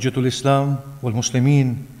came Hujjatul Islam wal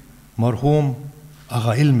Muslimin, Marhum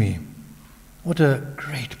Agha Ilmi. What a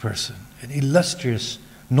great person, an illustrious,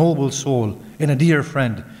 noble soul, and a dear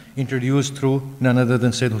friend, introduced through none other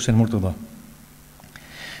than Sayyid Hussein Murtada.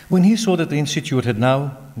 When he saw that the institute had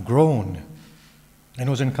now grown and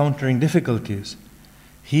was encountering difficulties,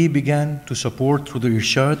 he began to support through the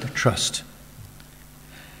Irshad Trust.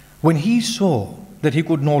 When he saw that he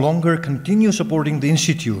could no longer continue supporting the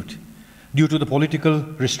institute due to the political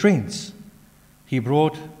restraints, he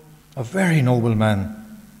brought a very noble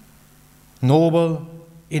man, noble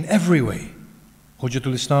in every way,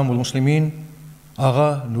 Hujjatul Islam wal Muslimin,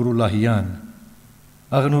 Agha Nurullahiyan.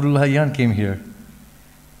 Agha Nurullahiyan came here.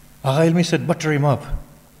 Agha Ilmi said, butter him up.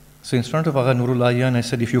 So in front of Agha Nurullahiyan, I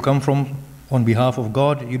said, if you come from on behalf of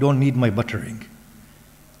God, you don't need my buttering.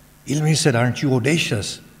 Ilmi said, aren't you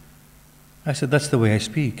audacious? I said, that's the way I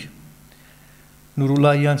speak.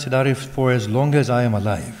 Nurullahiyan said, Arif, for as long as I am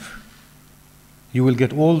alive, you will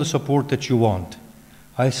get all the support that you want.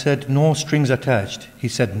 I said, no strings attached. He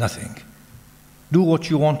said, nothing. Do what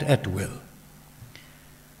you want at will.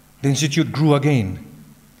 The institute grew again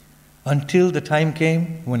until the time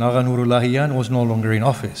came when Agha Nurullahiyan was no longer in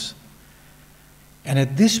office. And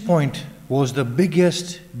at this point was the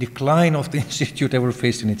biggest decline of the institute ever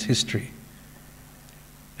faced in its history.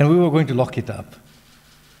 And we were going to lock it up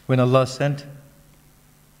when Allah sent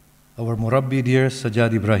our Murabbi dear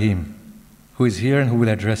Sajjad Ibrahim, who is here and who will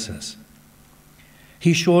address us.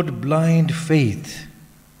 He showed blind faith,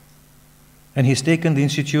 and he's taken the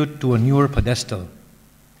institute to a newer pedestal.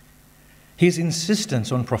 His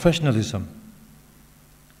insistence on professionalism,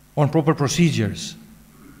 on proper procedures,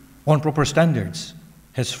 on proper standards,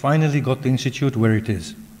 has finally got the institute where it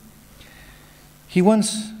is. He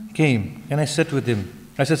once came and I sat with him.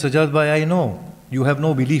 I said, Sajjad Bhai, I know you have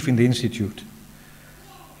no belief in the institute.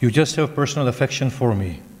 You just have personal affection for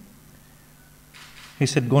me. He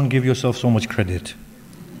said, don't give yourself so much credit.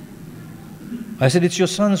 I said, it's your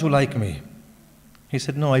sons who like me. He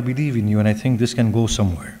said, no, I believe in you and I think this can go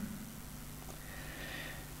somewhere.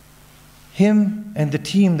 Him and the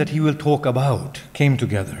team that he will talk about came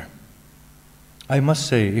together. I must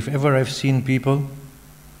say, if ever I've seen people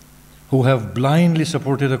who have blindly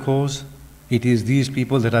supported a cause, it is these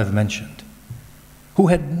people that I've mentioned, who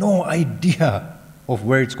had no idea of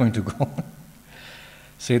where it's going to go.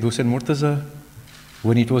 Sayyid Hussain Murtaza,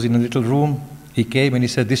 when it was in a little room, he came and he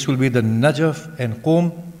said, this will be the Najaf and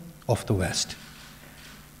Qom of the West.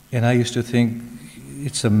 And I used to think,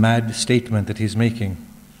 it's a mad statement that he's making.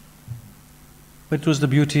 But it was the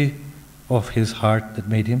beauty of his heart that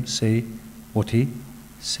made him say what he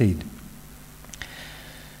said.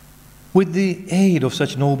 With the aid of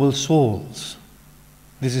such noble souls,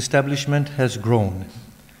 this establishment has grown.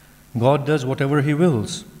 God does whatever He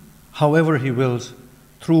wills, however He wills,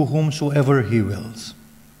 through whomsoever He wills.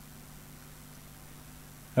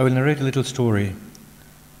 I will narrate a little story.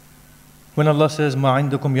 When Allah says, مَا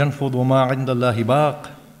عِنْدَكُمْ يَنْفُضُ وَمَا عِنْدَ اللَّهِ بَاقٍ,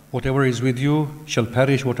 whatever is with you shall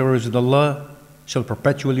perish, whatever is with Allah shall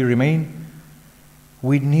perpetually remain,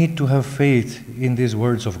 we need to have faith in these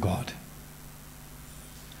words of God.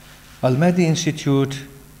 Al-Mahdi Institute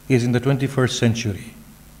is in the 21st century,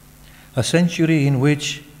 a century in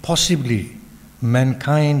which possibly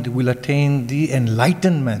mankind will attain the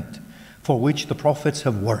enlightenment for which the prophets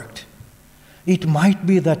have worked. It might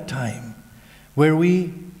be that time where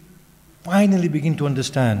we finally begin to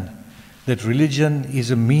understand that religion is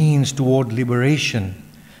a means toward liberation.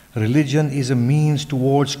 Religion is a means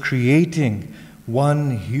towards creating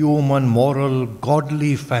one human, moral,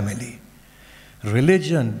 godly family.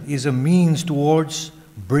 Religion is a means towards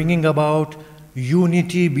bringing about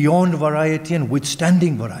unity beyond variety and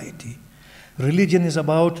withstanding variety. Religion is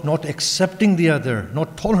about not accepting the other,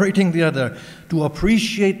 not tolerating the other, to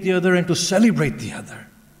appreciate the other and to celebrate the other.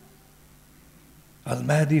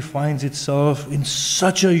 Al-Mahdi finds itself in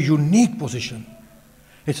such a unique position.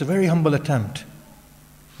 It's a very humble attempt,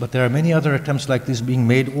 but there are many other attempts like this being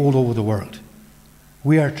made all over the world.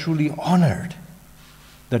 We are truly honored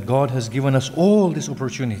that God has given us all this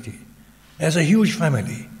opportunity as a huge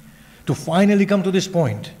family to finally come to this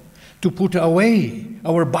point, to put away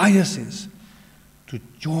our biases, to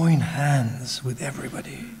join hands with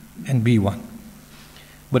everybody and be one.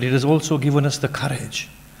 But it has also given us the courage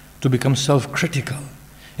to become self-critical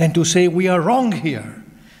and to say we are wrong here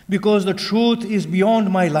because the truth is beyond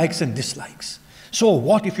my likes and dislikes. So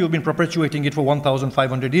what if you've been perpetuating it for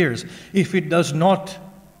 1,500 years? If it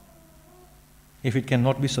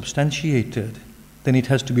cannot be substantiated, then it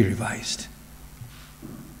has to be revised.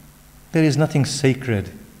 There is nothing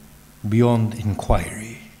sacred beyond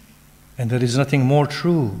inquiry. And there is nothing more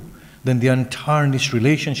true than the untarnished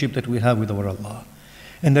relationship that we have with our Allah.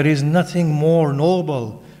 And there is nothing more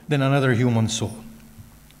noble than another human soul.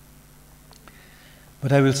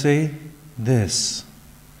 But I will say this,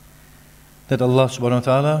 that Allah subhanahu wa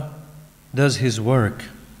ta'ala does His work.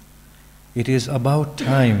 It is about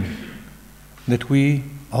time that we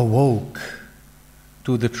awoke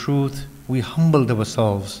to the truth, we humbled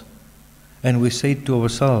ourselves, and we said to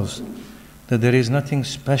ourselves that there is nothing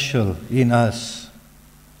special in us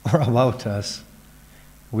or about us.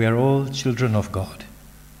 We are all children of God.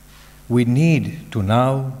 We need to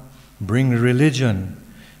now bring religion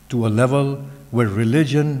to a level where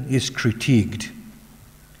religion is critiqued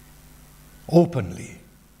openly,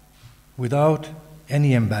 without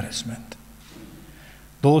any embarrassment.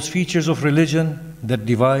 Those features of religion that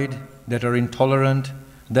divide, that are intolerant,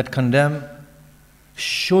 that condemn,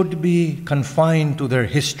 should be confined to their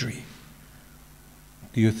history.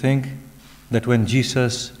 Do you think that when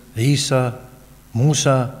Jesus, Isa,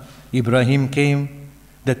 Musa, Ibrahim came,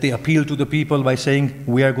 that they appealed to the people by saying,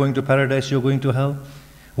 we are going to paradise, you're going to hell?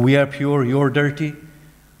 We are pure, you're dirty?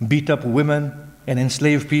 Beat up women and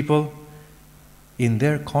enslave people? In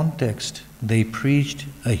their context, they preached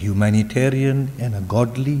a humanitarian and a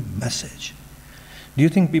godly message. Do you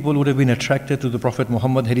think people would have been attracted to the Prophet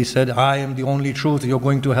Muhammad had he said, I am the only truth, you're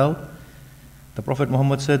going to hell? The Prophet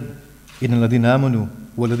Muhammad said, إِنَّ الَّذِينَ آمَنُوا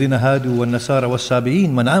وَالَّذِينَ هَادُوا وَالنَّصَارَى وَالصَّابِئِينَ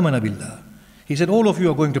مَنْ آمَنَ بِاللَّهِ. He said, all of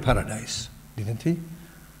you are going to paradise, didn't he?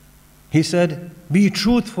 He said, be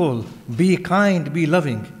truthful, be kind, be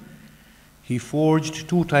loving. He forged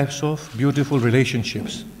two types of beautiful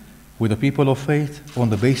relationships with the people of faith on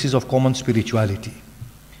the basis of common spirituality.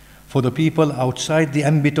 For the people outside the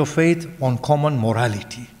ambit of faith, on common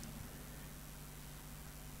morality.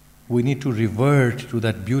 We need to revert to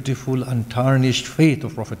that beautiful, untarnished faith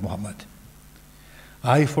of Prophet Muhammad.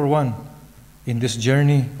 I, for one, in this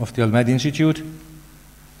journey of the Al-Mahdi Institute,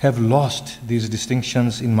 have lost these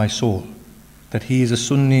distinctions in my soul. That he is a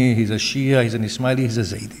Sunni, he's a Shia, he's an Ismaili, he's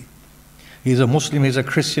a Zaydi. He's a Muslim, he's a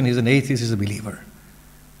Christian, he's an atheist, he's a believer.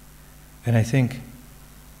 And I think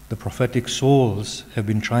the prophetic souls have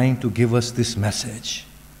been trying to give us this message,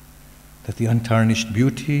 that the untarnished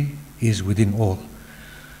beauty is within all.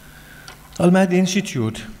 Al-Mahdi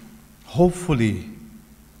Institute hopefully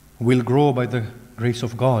will grow by the grace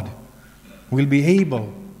of God, will be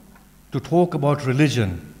able to talk about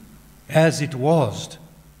religion as it was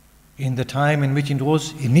in the time in which it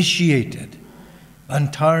was initiated,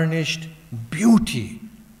 untarnished beauty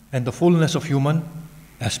and the fullness of human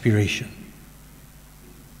aspiration.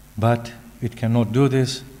 But it cannot do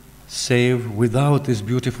this save without these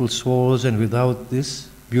beautiful souls and without these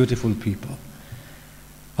beautiful people.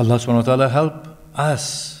 Allah subhanahu wa ta'ala help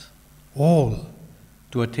us all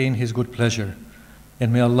to attain His good pleasure.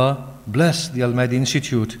 And may Allah bless the Al-Mahdi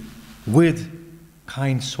Institute with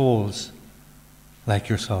kind souls like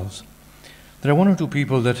yourselves. There are one or two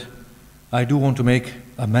people that I do want to make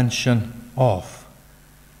a mention of.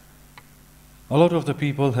 A lot of the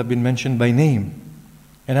people have been mentioned by name.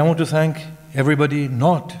 And I want to thank everybody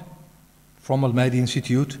not from Al-Mahdi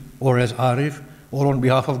Institute or as Arif or on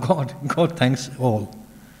behalf of God. God thanks all.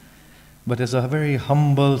 But as a very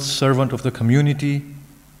humble servant of the community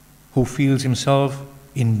who feels himself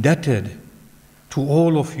indebted to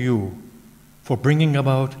all of you for bringing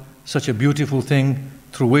about such a beautiful thing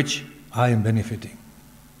through which I am benefiting.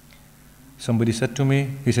 Somebody said to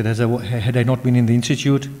me, he said, had I not been in the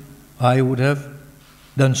institute, I would have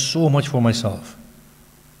done so much for myself.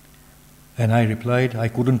 And I replied, I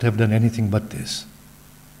couldn't have done anything but this.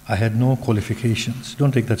 I had no qualifications.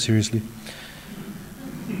 Don't take that seriously.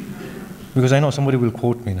 Because I know somebody will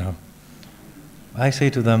quote me now. I say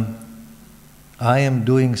to them, I am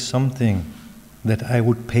doing something that I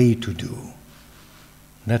would pay to do.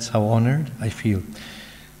 That's how honored I feel.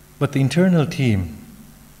 But the internal team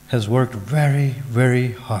has worked very,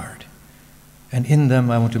 very hard. And in them,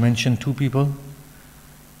 I want to mention two people,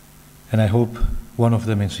 and I hope one of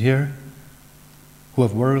them is here, who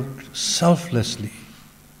have worked selflessly.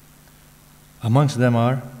 Amongst them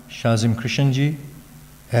are Shazim Krishanji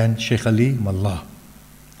and Sheikh Ali Mallah.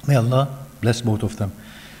 May Allah bless both of them.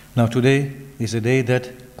 Now today is a day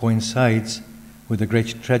that coincides with the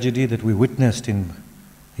great tragedy that we witnessed in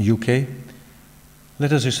the UK.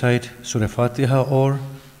 Let us recite Surah Fatiha or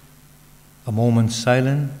a moment's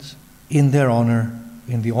silence in their honor,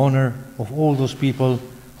 in the honor of all those people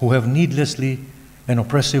who have needlessly and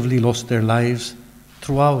oppressively lost their lives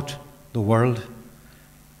throughout the world,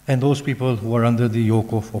 and those people who are under the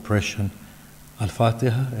yoke of oppression.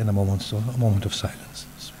 Al-Fatiha and a moment of silence.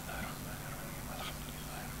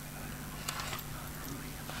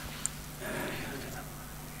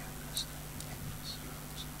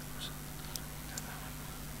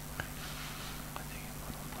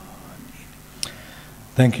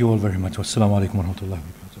 Thank you all very much. Wassalamu alaikum wa rahmatullahi wa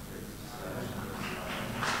barakatuh.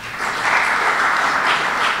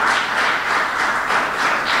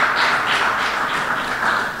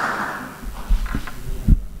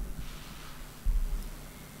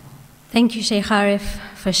 Thank you, Sheikh Arif,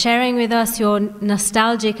 for sharing with us your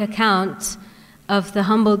nostalgic account of the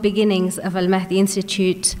humble beginnings of Al-Mahdi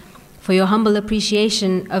Institute, for your humble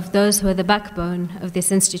appreciation of those who are the backbone of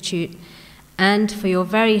this institute, and for your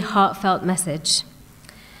very heartfelt message.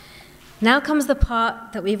 Now comes the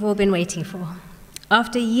part that we've all been waiting for.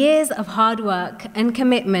 After years of hard work and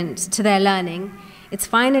commitment to their learning, it's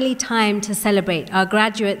finally time to celebrate our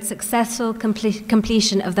graduates' successful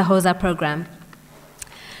completion of the Hawza program.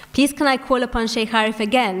 Please can I call upon Sheikh Arif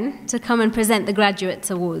again to come and present the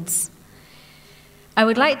Graduates Awards. I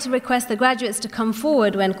would like to request the graduates to come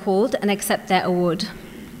forward when called and accept their award.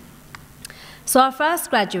 So our first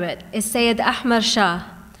graduate is Sayyid Ahmar Shah,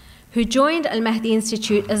 who joined Al-Mahdi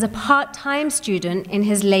Institute as a part-time student in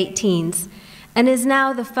his late teens and is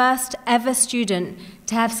now the first ever student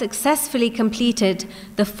to have successfully completed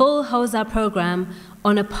the full Hawza program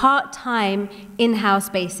on a part-time in-house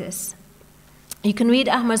basis. You can read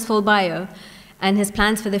Ahmar's full bio and his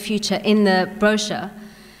plans for the future in the brochure.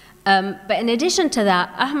 But in addition to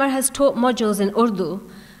that, Ahmar has taught modules in Urdu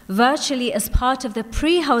virtually as part of the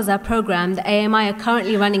pre-Hawza program the AMI are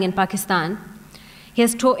currently running in Pakistan. He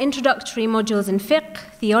has taught introductory modules in fiqh,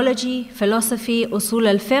 theology, philosophy, usul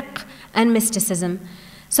al-fiqh, and mysticism.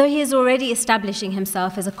 So he is already establishing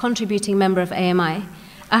himself as a contributing member of AMI.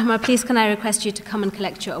 Ahmar, please can I request you to come and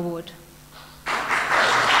collect your award.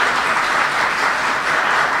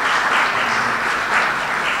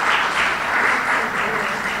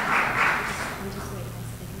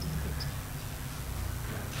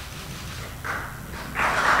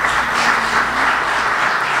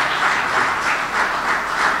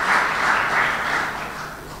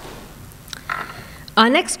 Our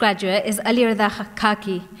next graduate is Ali Rida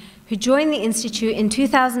Khaki, who joined the Institute in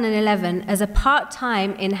 2011 as a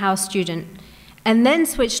part-time in-house student and then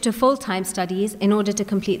switched to full-time studies in order to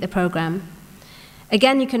complete the program.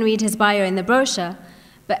 Again, you can read his bio in the brochure,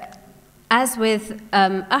 but as with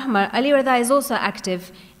Ahmar, Ali Rida is also active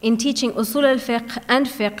in teaching Usul al-Fiqh and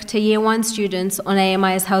Fiqh to Year 1 students on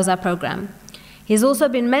AMI's Hawza program. He's also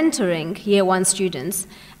been mentoring Year 1 students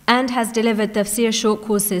and has delivered tafsir short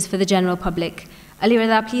courses for the general public. Ali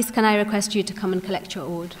Rida, please can I request you to come and collect your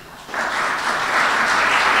award.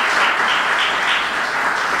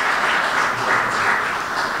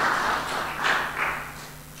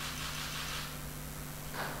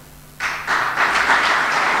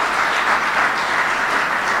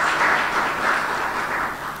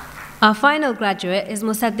 Our final graduate is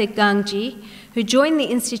Musaddiq Gangji, who joined the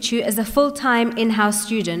Institute as a full-time in-house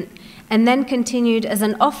student and then continued as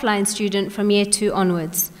an offline student from Year 2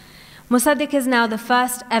 onwards. Musaddiq is now the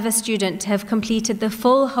first ever student to have completed the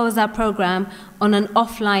full Hawza program on an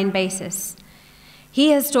offline basis. He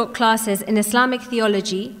has taught classes in Islamic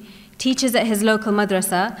theology, teaches at his local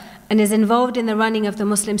madrasa, and is involved in the running of the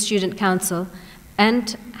Muslim Student Council,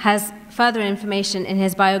 and has further information in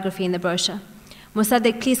his biography in the brochure.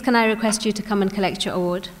 Musaddiq, please can I request you to come and collect your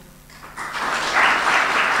award.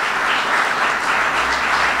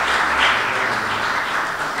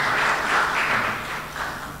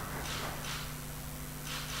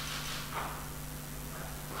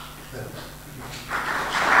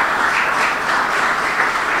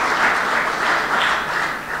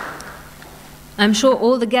 I'm sure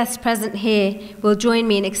all the guests present here will join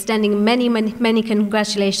me in extending many, many, many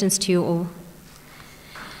congratulations to you all.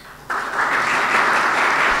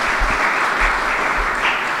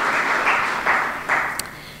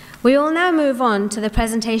 We will now move on to the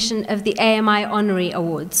presentation of the AMI Honorary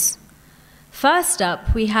Awards. First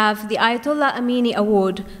up, we have the Ayatollah Amini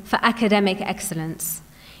Award for Academic Excellence,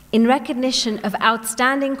 in recognition of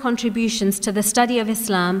outstanding contributions to the study of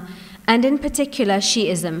Islam, and in particular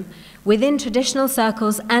Shi'ism, within traditional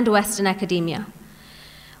circles and Western academia.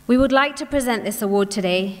 We would like to present this award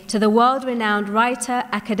today to the world-renowned writer,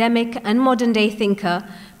 academic, and modern-day thinker,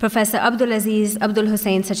 Professor Abdulaziz Abdul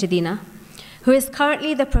Hussein Sachedina, who is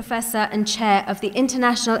currently the professor and chair of the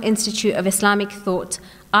International Institute of Islamic Thought,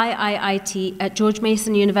 IIIT, at George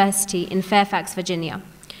Mason University in Fairfax, Virginia.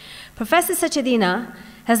 Professor Sachedina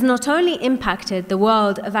has not only impacted the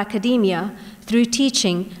world of academia through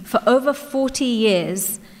teaching for over 40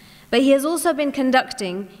 years, but he has also been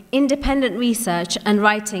conducting independent research and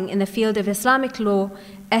writing in the field of Islamic law,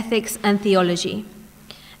 ethics, and theology.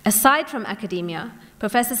 Aside from academia,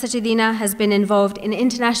 Professor Sachedina has been involved in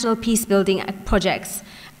international peace-building projects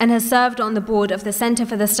and has served on the board of the Center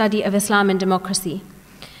for the Study of Islam and Democracy,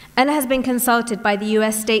 and has been consulted by the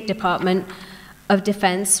US State Department of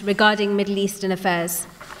Defense regarding Middle Eastern affairs.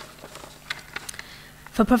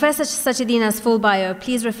 For Professor Sachedina's full bio,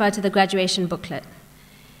 please refer to the graduation booklet.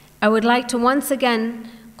 I would like to once again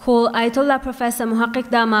call Ayatollah Professor Muhaqqiq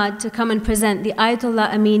Damad to come and present the Ayatollah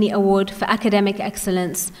Amini Award for Academic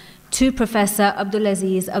Excellence to Professor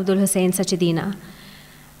Abdulaziz Abdul Hussein Sachedina.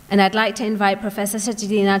 And I'd like to invite Professor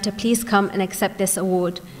Sachedina to please come and accept this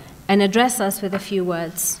award and address us with a few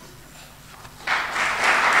words.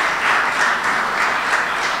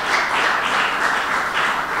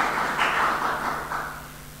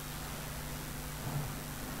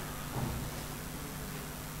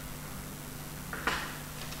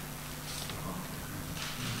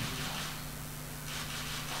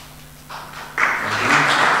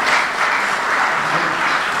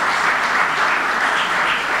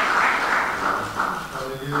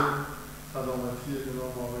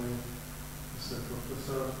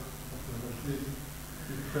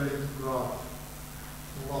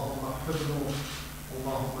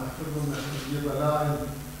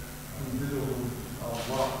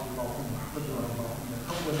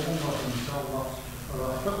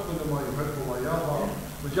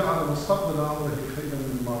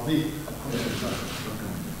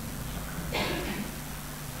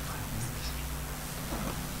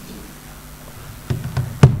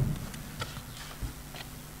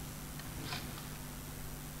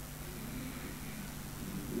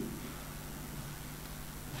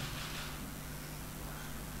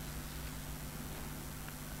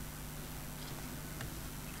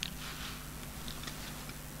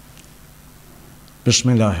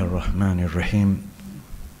 Bismillahir Rahmanir Rahim.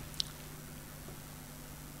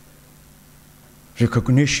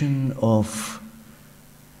 Recognition of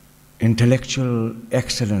intellectual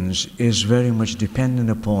excellence is very much dependent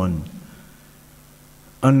upon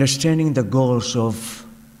understanding the goals of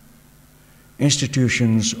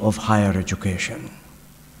institutions of higher education.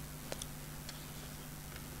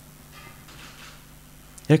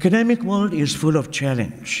 Academic world is full of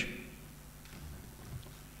challenge.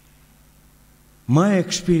 My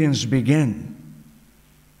experience began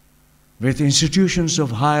with institutions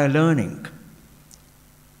of higher learning,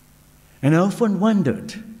 and I often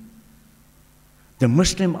wondered the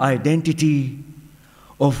Muslim identity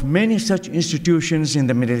of many such institutions in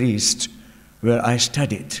the Middle East where I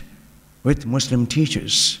studied with Muslim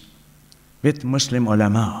teachers, with Muslim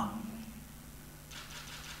ulama.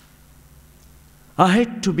 I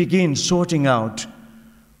had to begin sorting out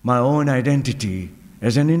my own identity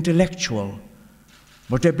as an intellectual,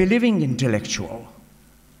 but a believing intellectual,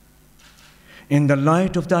 in the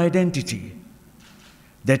light of the identity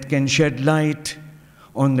that can shed light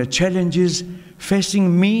on the challenges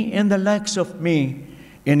facing me and the likes of me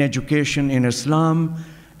in education in Islam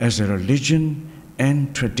as a religion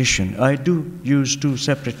and tradition. I do use two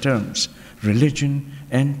separate terms, religion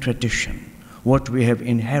and tradition, what we have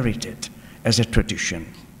inherited as a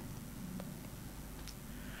tradition.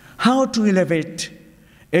 How to elevate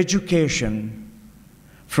education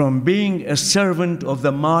from being a servant of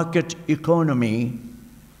the market economy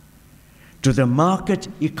to the market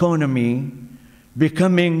economy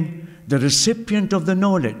becoming the recipient of the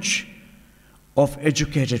knowledge of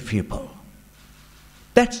educated people.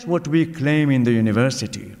 That's what we claim in the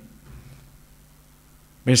university.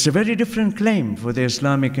 It's a very different claim for the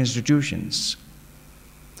Islamic institutions.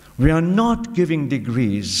 We are not giving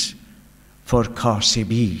degrees for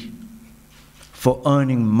kasibi, for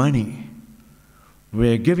earning money.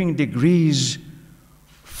 We are giving degrees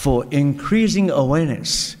for increasing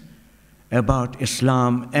awareness about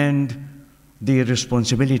Islam and the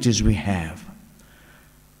responsibilities we have.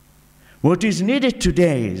 What is needed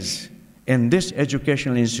today is, in this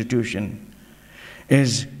educational institution,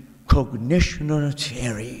 is cognitional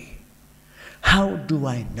theory. How do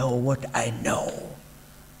I know what I know?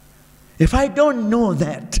 If I don't know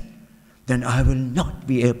that, then I will not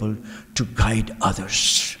be able to guide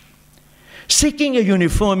others. Seeking a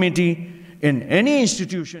uniformity in any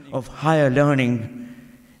institution of higher learning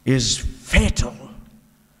is fatal.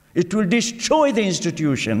 It will destroy the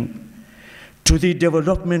institution to the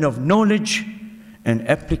development of knowledge and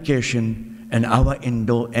application and our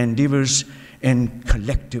endeavors in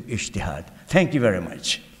collective ijtihad. Thank you very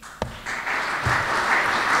much.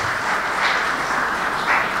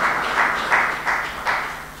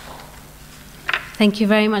 Thank you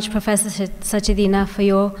very much, Professor Sachidina, for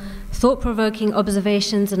your thought-provoking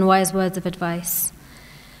observations and wise words of advice.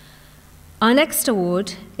 Our next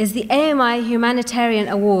award is the AMI Humanitarian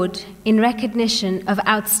Award in recognition of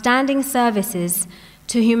outstanding services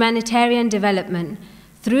to humanitarian development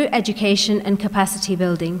through education and capacity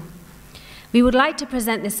building. We would like to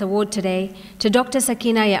present this award today to Dr.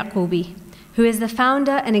 Sakina Yaqoubi, who is the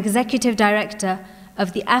founder and executive director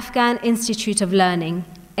of the Afghan Institute of Learning,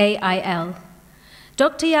 AIL.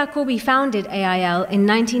 Dr. Yaqoubi founded AIL in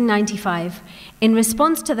 1995 in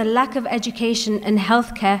response to the lack of education and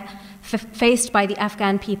healthcare faced by the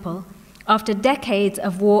Afghan people after decades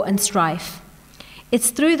of war and strife. It's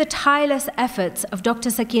through the tireless efforts of Dr.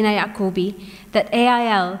 Sakina Yaqoubi that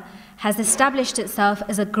AIL has established itself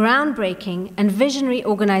as a groundbreaking and visionary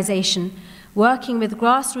organization working with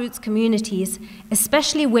grassroots communities,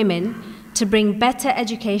 especially women, to bring better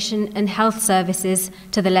education and health services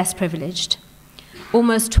to the less privileged.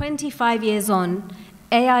 Almost 25 years on,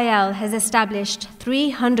 AIL has established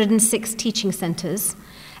 306 teaching centers,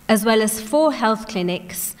 as well as 4 health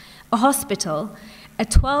clinics, a hospital, a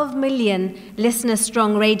 12 million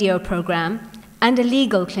listener-strong radio program, and a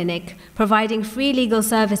legal clinic providing free legal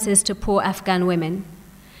services to poor Afghan women.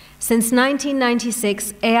 Since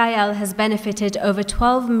 1996, AIL has benefited over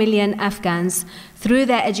 12 million Afghans through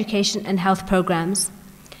their education and health programs.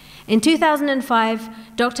 In 2005,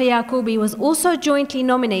 Dr. Yaqoubi was also jointly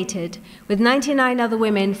nominated with 99 other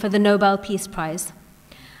women for the Nobel Peace Prize.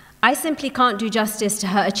 I simply can't do justice to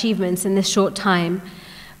her achievements in this short time,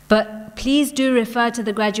 but please do refer to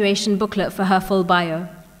the graduation booklet for her full bio.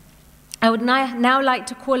 I would now like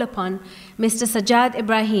to call upon Mr. Sajjad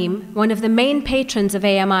Ibrahim, one of the main patrons of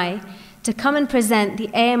AMI, to come and present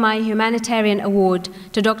the AMI Humanitarian Award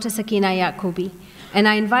to Dr. Sakina Yaqoubi. And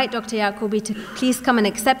I invite Dr. Yaqoubi to please come and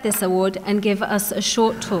accept this award and give us a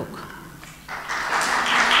short talk.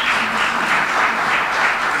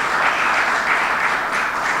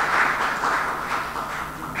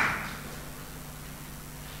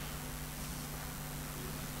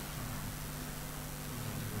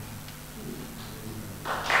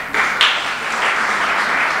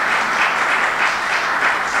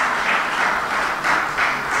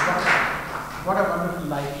 What a wonderful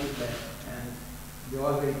life is that, and we're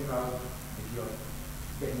all very proud that you're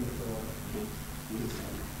getting this award.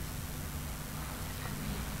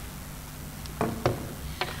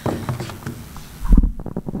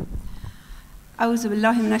 أعوذ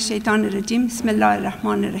بالله من الشيطان الرجيم بسم الله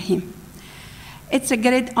الرحمن الرحيم. It's a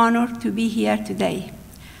great honor to be here today.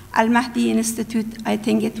 Al-Mahdi Institute, I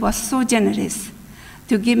think it was so generous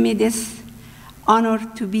to give me this honor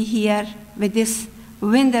to be here with this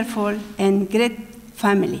wonderful and great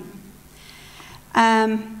family.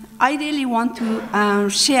 I really want to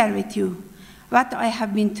share with you what I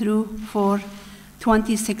have been through for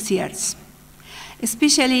 26 years,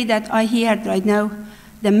 especially that I heard right now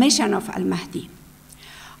the mission of Al-Mahdi.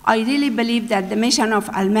 I really believe that the mission of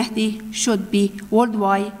Al-Mahdi should be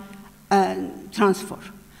worldwide transfer.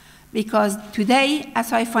 Because today,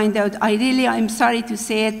 as I find out, I'm sorry to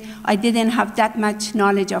say it, I didn't have that much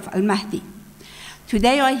knowledge of Al-Mahdi.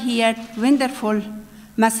 Today I hear wonderful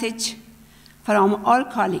message from all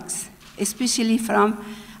colleagues, especially from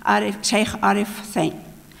Sheikh Arif Hussain.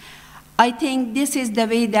 I think this is the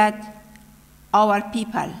way that our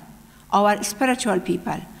people, our spiritual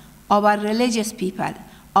people, our religious people,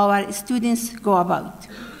 our students go about.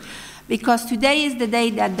 Because today is the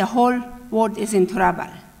day that the whole world is in trouble.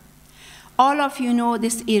 All of you know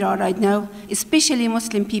this era right now, especially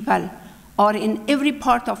Muslim people, are in every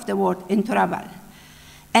part of the world in trouble.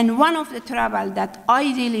 And one of the trouble that I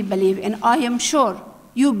really believe, and I am sure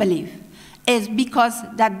you believe, is because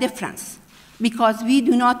that difference. Because we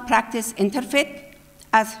do not practice interfaith,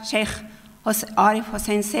 as Sheikh Arif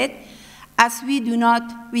Hussain said, as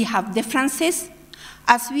we have differences,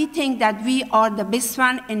 as we think that we are the best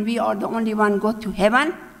one and we are the only one go to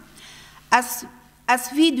heaven, as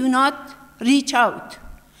we do not reach out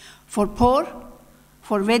for poor,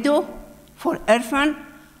 for widow, for orphan,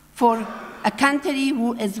 for a country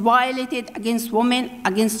who is violated against women,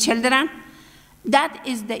 against children. That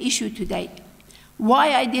is the issue today.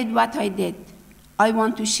 Why I did what I did, I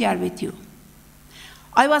want to share with you.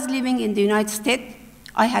 I was living in the United States.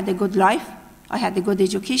 I had a good life. I had a good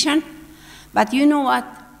education. But you know what?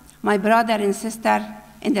 My brother and sister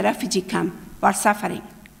in the refugee camp were suffering.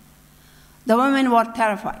 The women were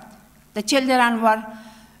terrified. The children were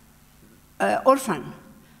orphaned.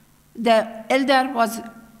 The elder was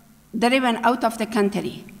driven out of the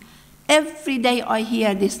country. Every day I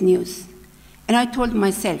hear this news. And I told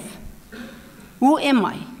myself, who am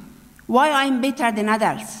I? Why I'm better than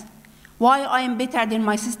others? Why I am better than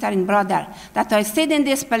my sister and brother, that I stayed in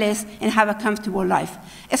this place and have a comfortable life?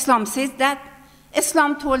 Islam says that.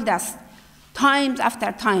 Islam told us times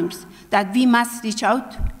after times that we must reach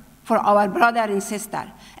out for our brother and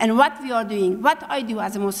sister. And what we are doing, what I do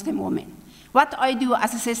as a Muslim woman, what I do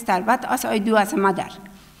as a sister, what I do as a mother,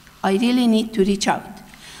 I really need to reach out.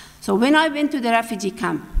 So when I went to the refugee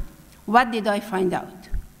camp, what did I find out?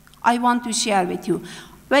 I want to share with you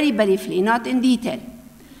very briefly, not in detail.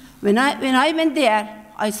 When I went there,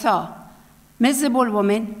 I saw miserable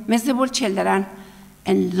women, miserable children,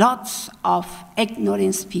 and lots of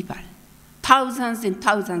ignorant people, thousands and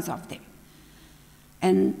thousands of them.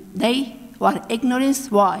 And they were ignorant.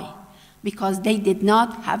 Why? Because they did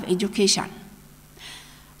not have education.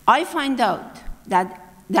 I find out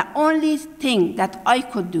that the only thing that I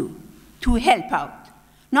could do to help out,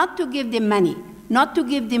 not to give them money, not to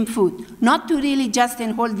give them food, not to really just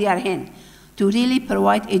hold their hand, to really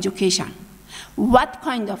provide education. What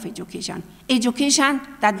kind of education? Education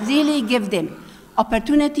that really gives them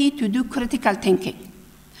opportunity to do critical thinking.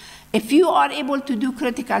 If you are able to do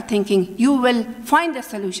critical thinking, you will find a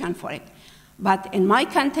solution for it. But in my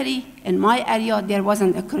country, in my area, there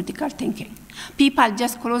wasn't a critical thinking. People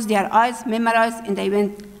just closed their eyes, memorized, and they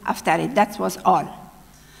went after it. That was all.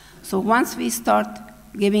 So once we start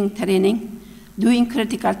giving training, doing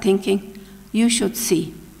critical thinking, you should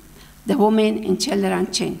see the women and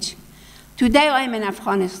children change. Today I'm in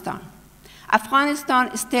Afghanistan.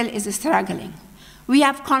 Afghanistan still is struggling. We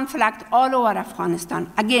have conflict all over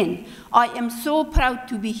Afghanistan. Again, I am so proud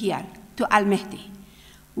to be here, to Al-Mahdi.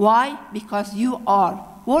 Why? Because you are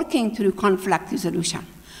working through conflict resolution.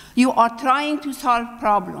 You are trying to solve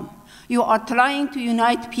problems. You are trying to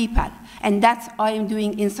unite people, and that's what I am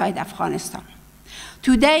doing inside Afghanistan.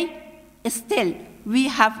 Today, still, we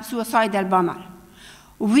have suicidal bomber.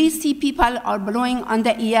 We see people are blowing on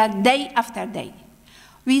the ear day after day.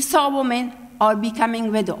 We saw women are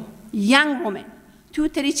becoming widow, young women, 2,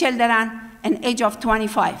 3 children, and age of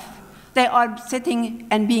 25. They are sitting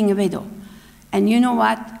and being a widow. And you know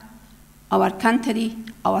what? Our country,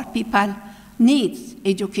 our people needs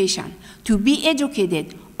education. To be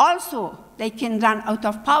educated, also they can run out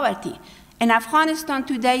of poverty. In Afghanistan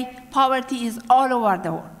today, poverty is all over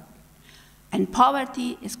the world. And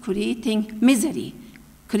poverty is creating misery,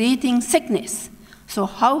 creating sickness. So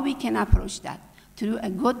how we can approach that? Through a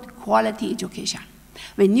good quality education.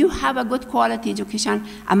 When you have a good quality education,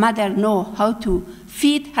 a mother knows how to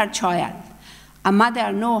feed her child. A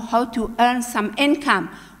mother knows how to earn some income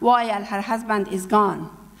while her husband is gone.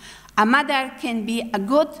 A mother can be a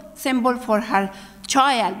good symbol for her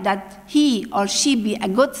child that he or she be a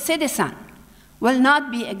good citizen, will not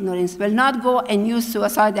be ignorance, will not go and use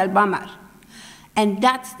suicidal bomber. And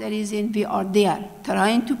that's the reason we are there,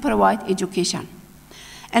 trying to provide education.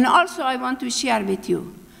 And also I want to share with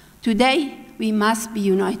you, today we must be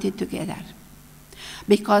united together.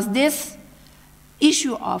 Because this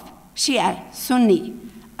issue of Shia, Sunni,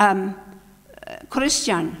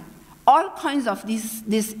 Christian, all kinds of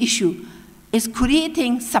this issue is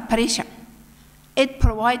creating separation. It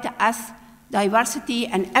provides us diversity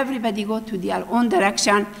and everybody go to their own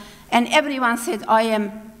direction and everyone said,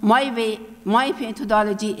 my way, my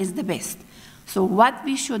methodology is the best. So what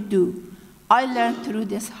we should do, I learned through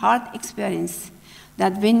this hard experience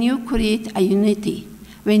that when you create a unity,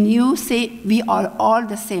 when you say we are all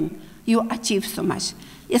the same, you achieve so much.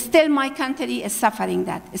 Still my country is suffering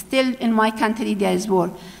that. Still in my country there is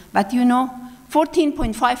war. But you know,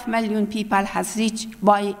 14.5 million people has reached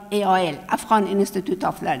by AIL, Afghan Institute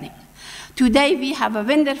of Learning. Today we have a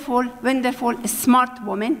wonderful, wonderful, smart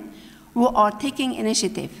women who are taking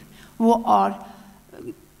initiative, who are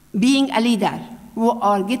being a leader, who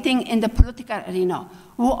are getting in the political arena,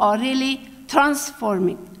 who are really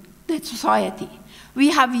transforming the society. We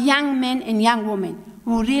have young men and young women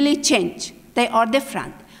who really change. They are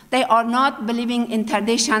different. They are not believing in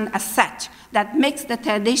tradition as such that makes the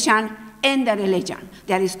tradition and the religion.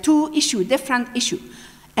 There is two issues, different issues.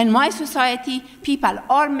 In my society, people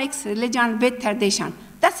all mix religion with tradition.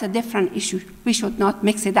 That's a different issue. We should not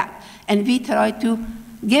mix it up. And we try to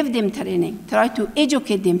give them training, try to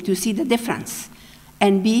educate them to see the difference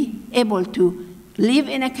and be able to live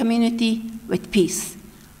in a community with peace.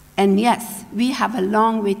 And yes, we have a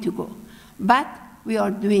long way to go, but we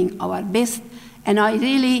are doing our best. And I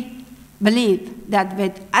really believe that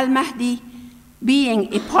with Al-Mahdi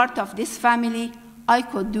being a part of this family, I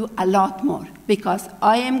could do a lot more because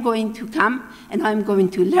I am going to come and I'm going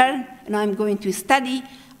to learn and I'm going to study.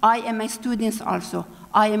 I am a student also.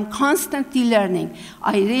 I am constantly learning.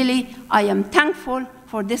 I am thankful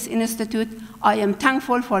for this institute. I am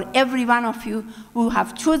thankful for every one of you who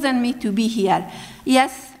have chosen me to be here.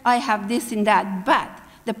 Yes, I have this and that, but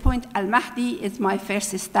the point Al-Mahdi is my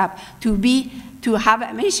first step to have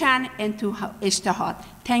a mission and to have ijtihad.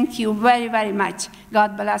 Thank you very, very much.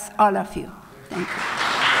 God bless all of you. Thank you.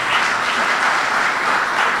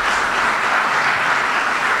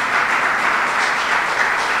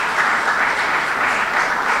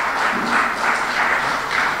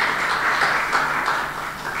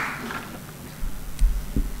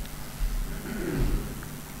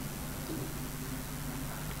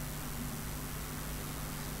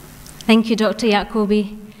 Thank you, Dr.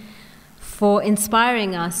 Yacoubi, for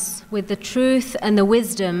inspiring us with the truth and the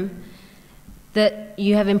wisdom that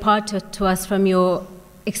you have imparted to us from your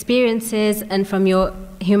experiences and from your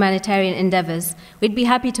humanitarian endeavors. We'd be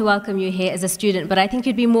happy to welcome you here as a student, but I think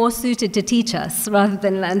you'd be more suited to teach us rather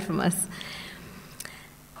than learn from us.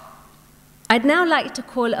 I'd now like to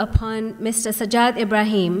call upon Mr. Sajjad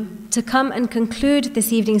Ibrahim to come and conclude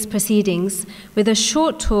this evening's proceedings with a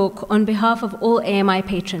short talk on behalf of all AMI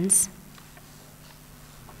patrons.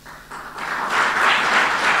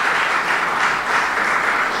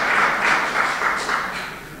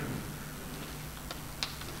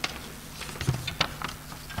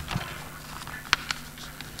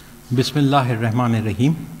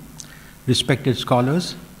 Bismillahir-Rahmanir-Rahim. Respected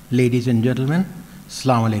scholars, ladies and gentlemen,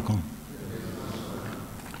 Assalamu alaikum.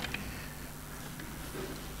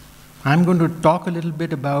 I'm going to talk a little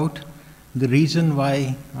bit about the reason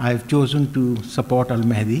why I've chosen to support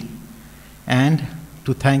Al-Mahdi and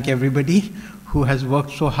to thank everybody who has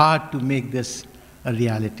worked so hard to make this a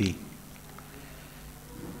reality.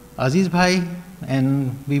 Aziz Bhai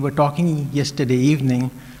and we were talking yesterday evening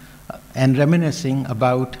and reminiscing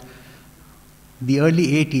about the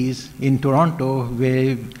early 80s in Toronto,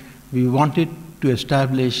 where we wanted to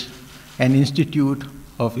establish an institute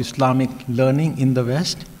of Islamic learning in the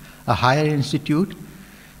West, a higher institute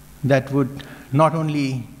that would not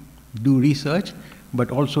only do research, but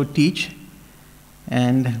also teach.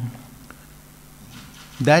 And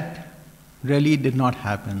that really did not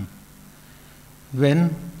happen.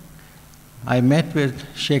 When I met with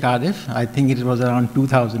Sheikh Arif, I think it was around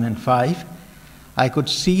 2005, I could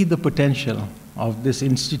see the potential of this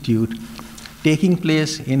institute taking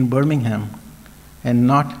place in Birmingham and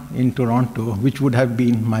not in Toronto, which would have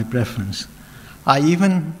been my preference. I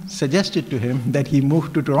even suggested to him that he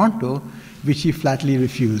move to Toronto, which he flatly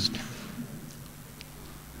refused.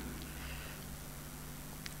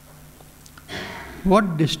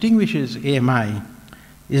 What distinguishes AMI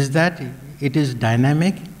is that it is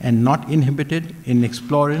dynamic and not inhibited in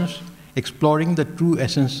exploring the true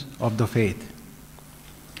essence of the faith.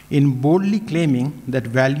 In boldly claiming that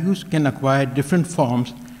values can acquire different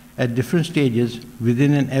forms at different stages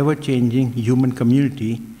within an ever-changing human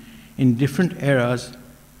community in different eras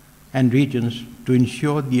and regions to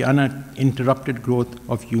ensure the uninterrupted growth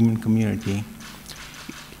of human community.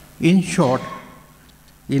 In short,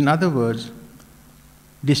 in other words,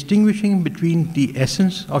 distinguishing between the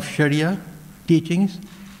essence of Sharia teachings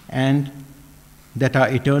and that are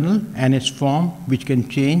eternal and its form which can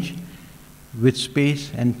change with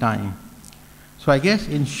space and time. So I guess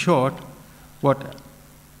in short, what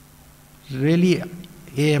really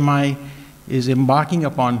AMI is embarking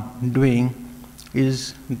upon doing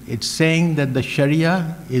is it's saying that the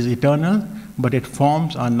Sharia is eternal, but its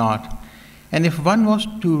forms are not. And if one was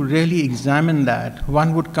to really examine that,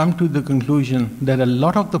 one would come to the conclusion that a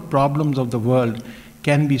lot of the problems of the world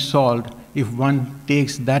can be solved if one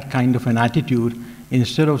takes that kind of an attitude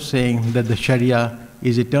instead of saying that the Sharia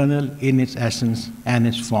is eternal in its essence and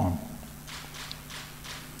its form.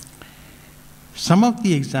 Some of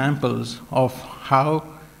the examples of how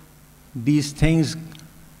these things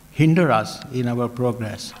hinder us in our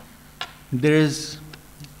progress. There is,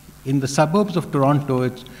 in the suburbs of Toronto,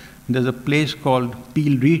 there's a place called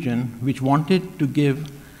Peel Region which wanted to give,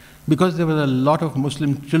 because there were a lot of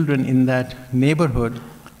Muslim children in that neighborhood,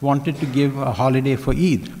 wanted to give a holiday for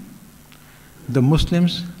Eid. The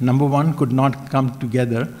Muslims, number one, could not come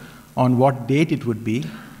together on what date it would be.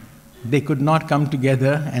 They could not come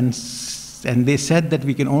together and they said that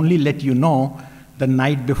we can only let you know the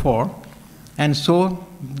night before. And so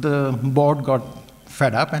the board got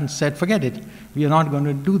fed up and said, forget it, we are not going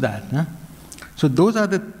to do that. Huh? So those are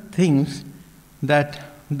the things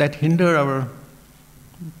that hinder our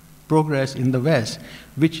progress in the West,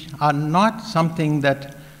 which are not something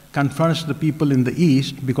that confronts the people in the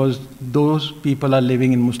East, because those people are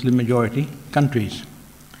living in Muslim majority countries.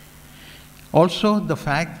 Also, the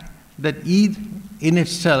fact that Eid in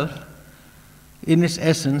itself, in its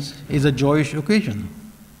essence, is a joyous occasion,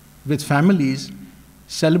 with families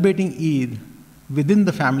celebrating Eid within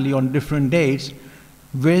the family on different dates.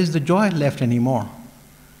 Where's the joy left anymore?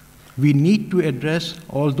 We need to address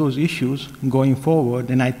all those issues going forward,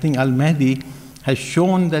 and I think Al-Mahdi has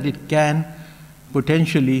shown that it can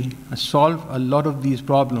potentially solve a lot of these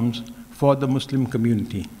problems for the Muslim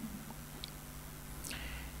community.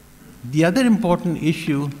 The other important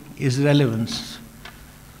issue is relevance.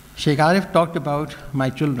 Sheikh Arif talked about my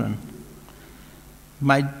children.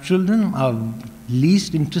 My children are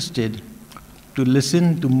least interested to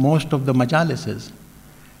listen to most of the majalises.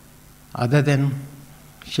 Other than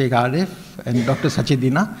Sheikh Arif and Dr.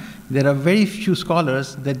 Sachedina, there are very few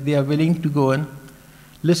scholars that they are willing to go and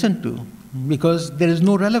listen to, because there is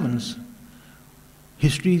no relevance.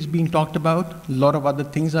 History is being talked about, a lot of other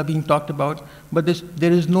things are being talked about, but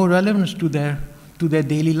there is no relevance to their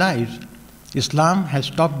daily lives. Islam has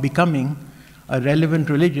stopped becoming a relevant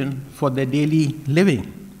religion for their daily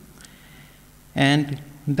living. And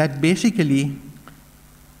that basically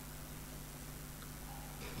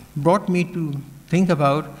brought me to think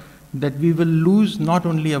about that we will lose not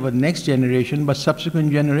only our next generation, but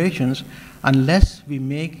subsequent generations, unless we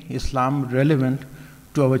make Islam relevant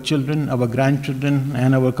to our children, our grandchildren,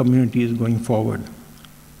 and our communities going forward.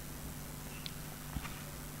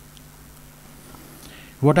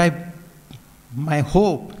 My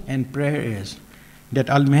hope and prayer is that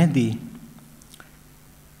Al-Mahdi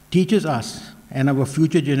teaches us and our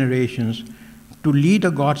future generations to lead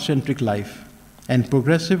a God-centric life and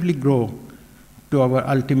progressively grow to our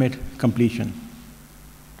ultimate completion.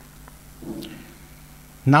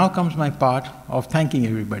 Now comes my part of thanking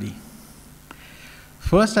everybody.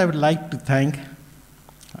 First, I would like to thank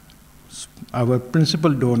our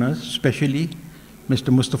principal donors, especially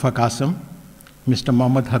Mr. Mustafa Qasim, Mr.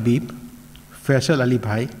 Mohammad Habib, Faisal Ali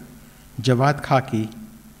Bhai, Jawad Khaki,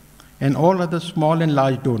 and all other small and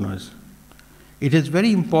large donors. It is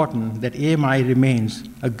very important that AMI remains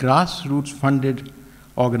a grassroots-funded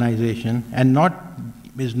organization and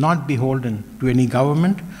is not beholden to any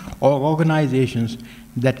government or organizations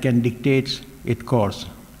that can dictate its course,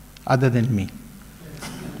 other than me.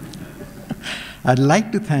 I'd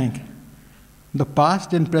like to thank the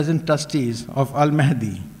past and present trustees of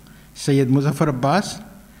Al-Mahdi, Sayyid Muzaffar Abbas,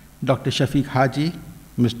 Dr. Shafiq Haji,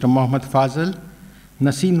 Mr. Mohammad Fazal,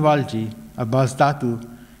 Nasin Walji, Abbas Datu,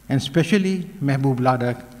 and especially Mehboob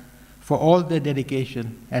Ladak for all their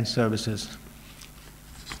dedication and services.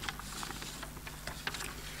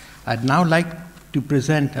 I'd now like to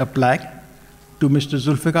present a plaque to Mr.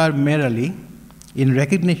 Zulfikar Merali, in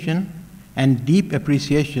recognition and deep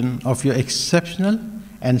appreciation of your exceptional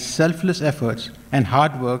and selfless efforts and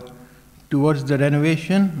hard work towards the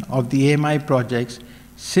renovation of the AMI projects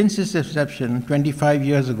since its inception 25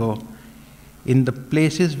 years ago in the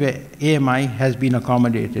places where AMI has been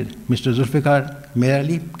accommodated. Mr. Zulfikar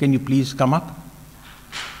Merali, can you please come up?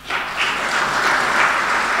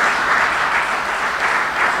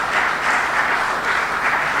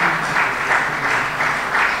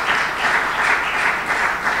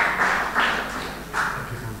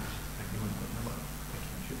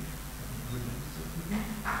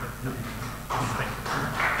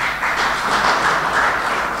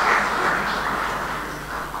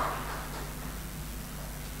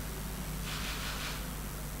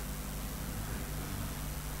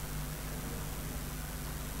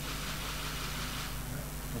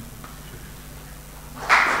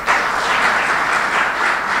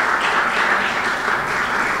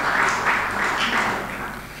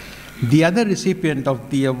 The other recipient of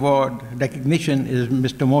the award recognition is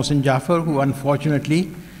Mr. Mohsen Jafar, who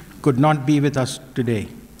unfortunately could not be with us today,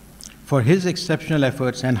 for his exceptional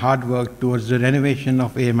efforts and hard work towards the renovation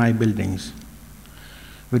of AMI buildings.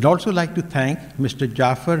 We'd also like to thank Mr.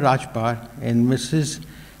 Jafar Rajpar and Mrs.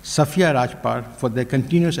 Safia Rajpar for their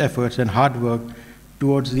continuous efforts and hard work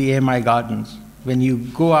towards the AMI gardens. When you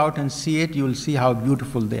go out and see it, you'll see how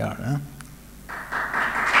beautiful they are. Huh?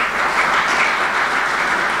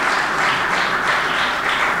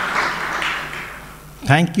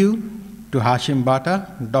 Thank you to Hashim Bata,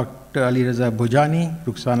 Dr. Ali Raza Bhujani,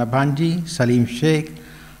 Rukhsana Bhanji, Salim Sheikh,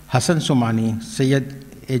 Hassan Somani, Syed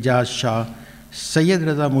Ejaz Shah, Syed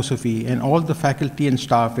Raza Musafi, and all the faculty and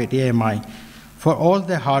staff at AMI for all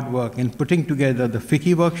their hard work in putting together the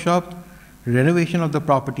Fiqh workshop, renovation of the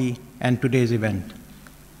property, and today's event.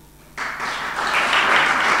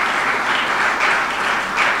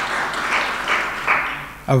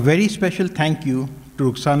 A very special thank you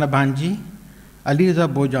to Rukhsana Bhanji, Ali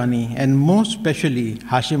Raza Bhojani, and most especially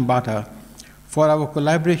Hashim Bata for our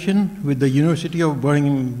collaboration with the University of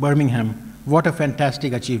Birmingham. What a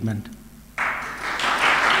fantastic achievement.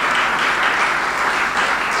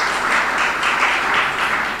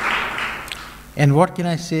 And what can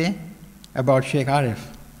I say about Sheikh Arif?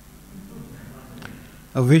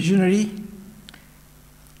 A visionary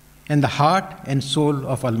and the heart and soul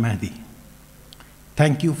of Al-Mahdi.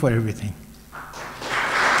 Thank you for everything.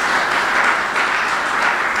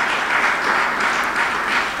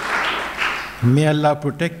 May Allah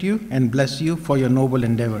protect you and bless you for your noble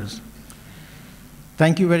endeavors.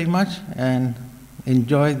 Thank you very much and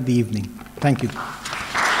enjoy the evening. Thank you.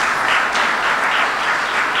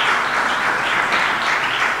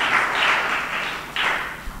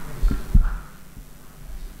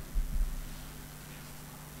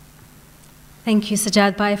 Thank you,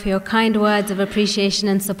 Sajjad Bhai, for your kind words of appreciation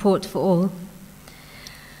and support for all.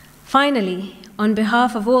 Finally, on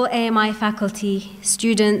behalf of all AMI faculty,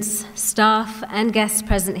 students, staff, and guests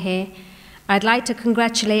present here, I'd like to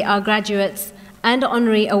congratulate our graduates and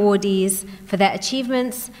honorary awardees for their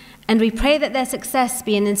achievements, and we pray that their success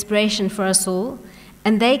be an inspiration for us all,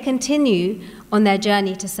 and they continue on their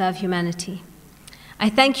journey to serve humanity. I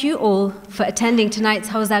thank you all for attending tonight's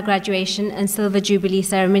Hawza graduation and Silver Jubilee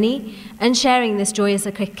ceremony and sharing this joyous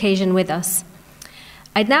occasion with us.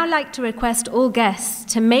 I'd now like to request all guests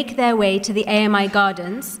to make their way to the AMI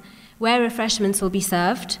Gardens, where refreshments will be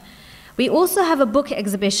served. We also have a book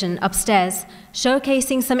exhibition upstairs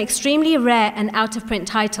showcasing some extremely rare and out-of-print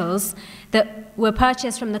titles that were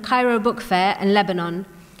purchased from the Cairo Book Fair in Lebanon,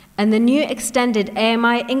 and the new extended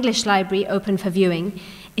AMI English Library open for viewing.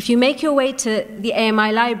 If you make your way to the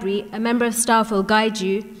AMI Library, a member of staff will guide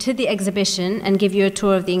you to the exhibition and give you a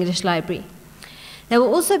tour of the English Library. There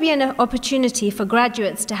will also be an opportunity for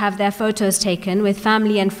graduates to have their photos taken with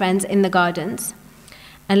family and friends in the gardens.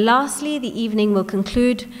 And lastly, the evening will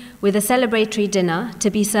conclude with a celebratory dinner to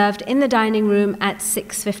be served in the dining room at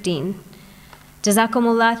 6:15.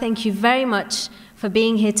 Jazakumullah, thank you very much for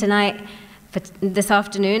being here tonight, this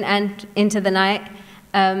afternoon and into the night,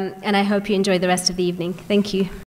 and I hope you enjoy the rest of the evening. Thank you.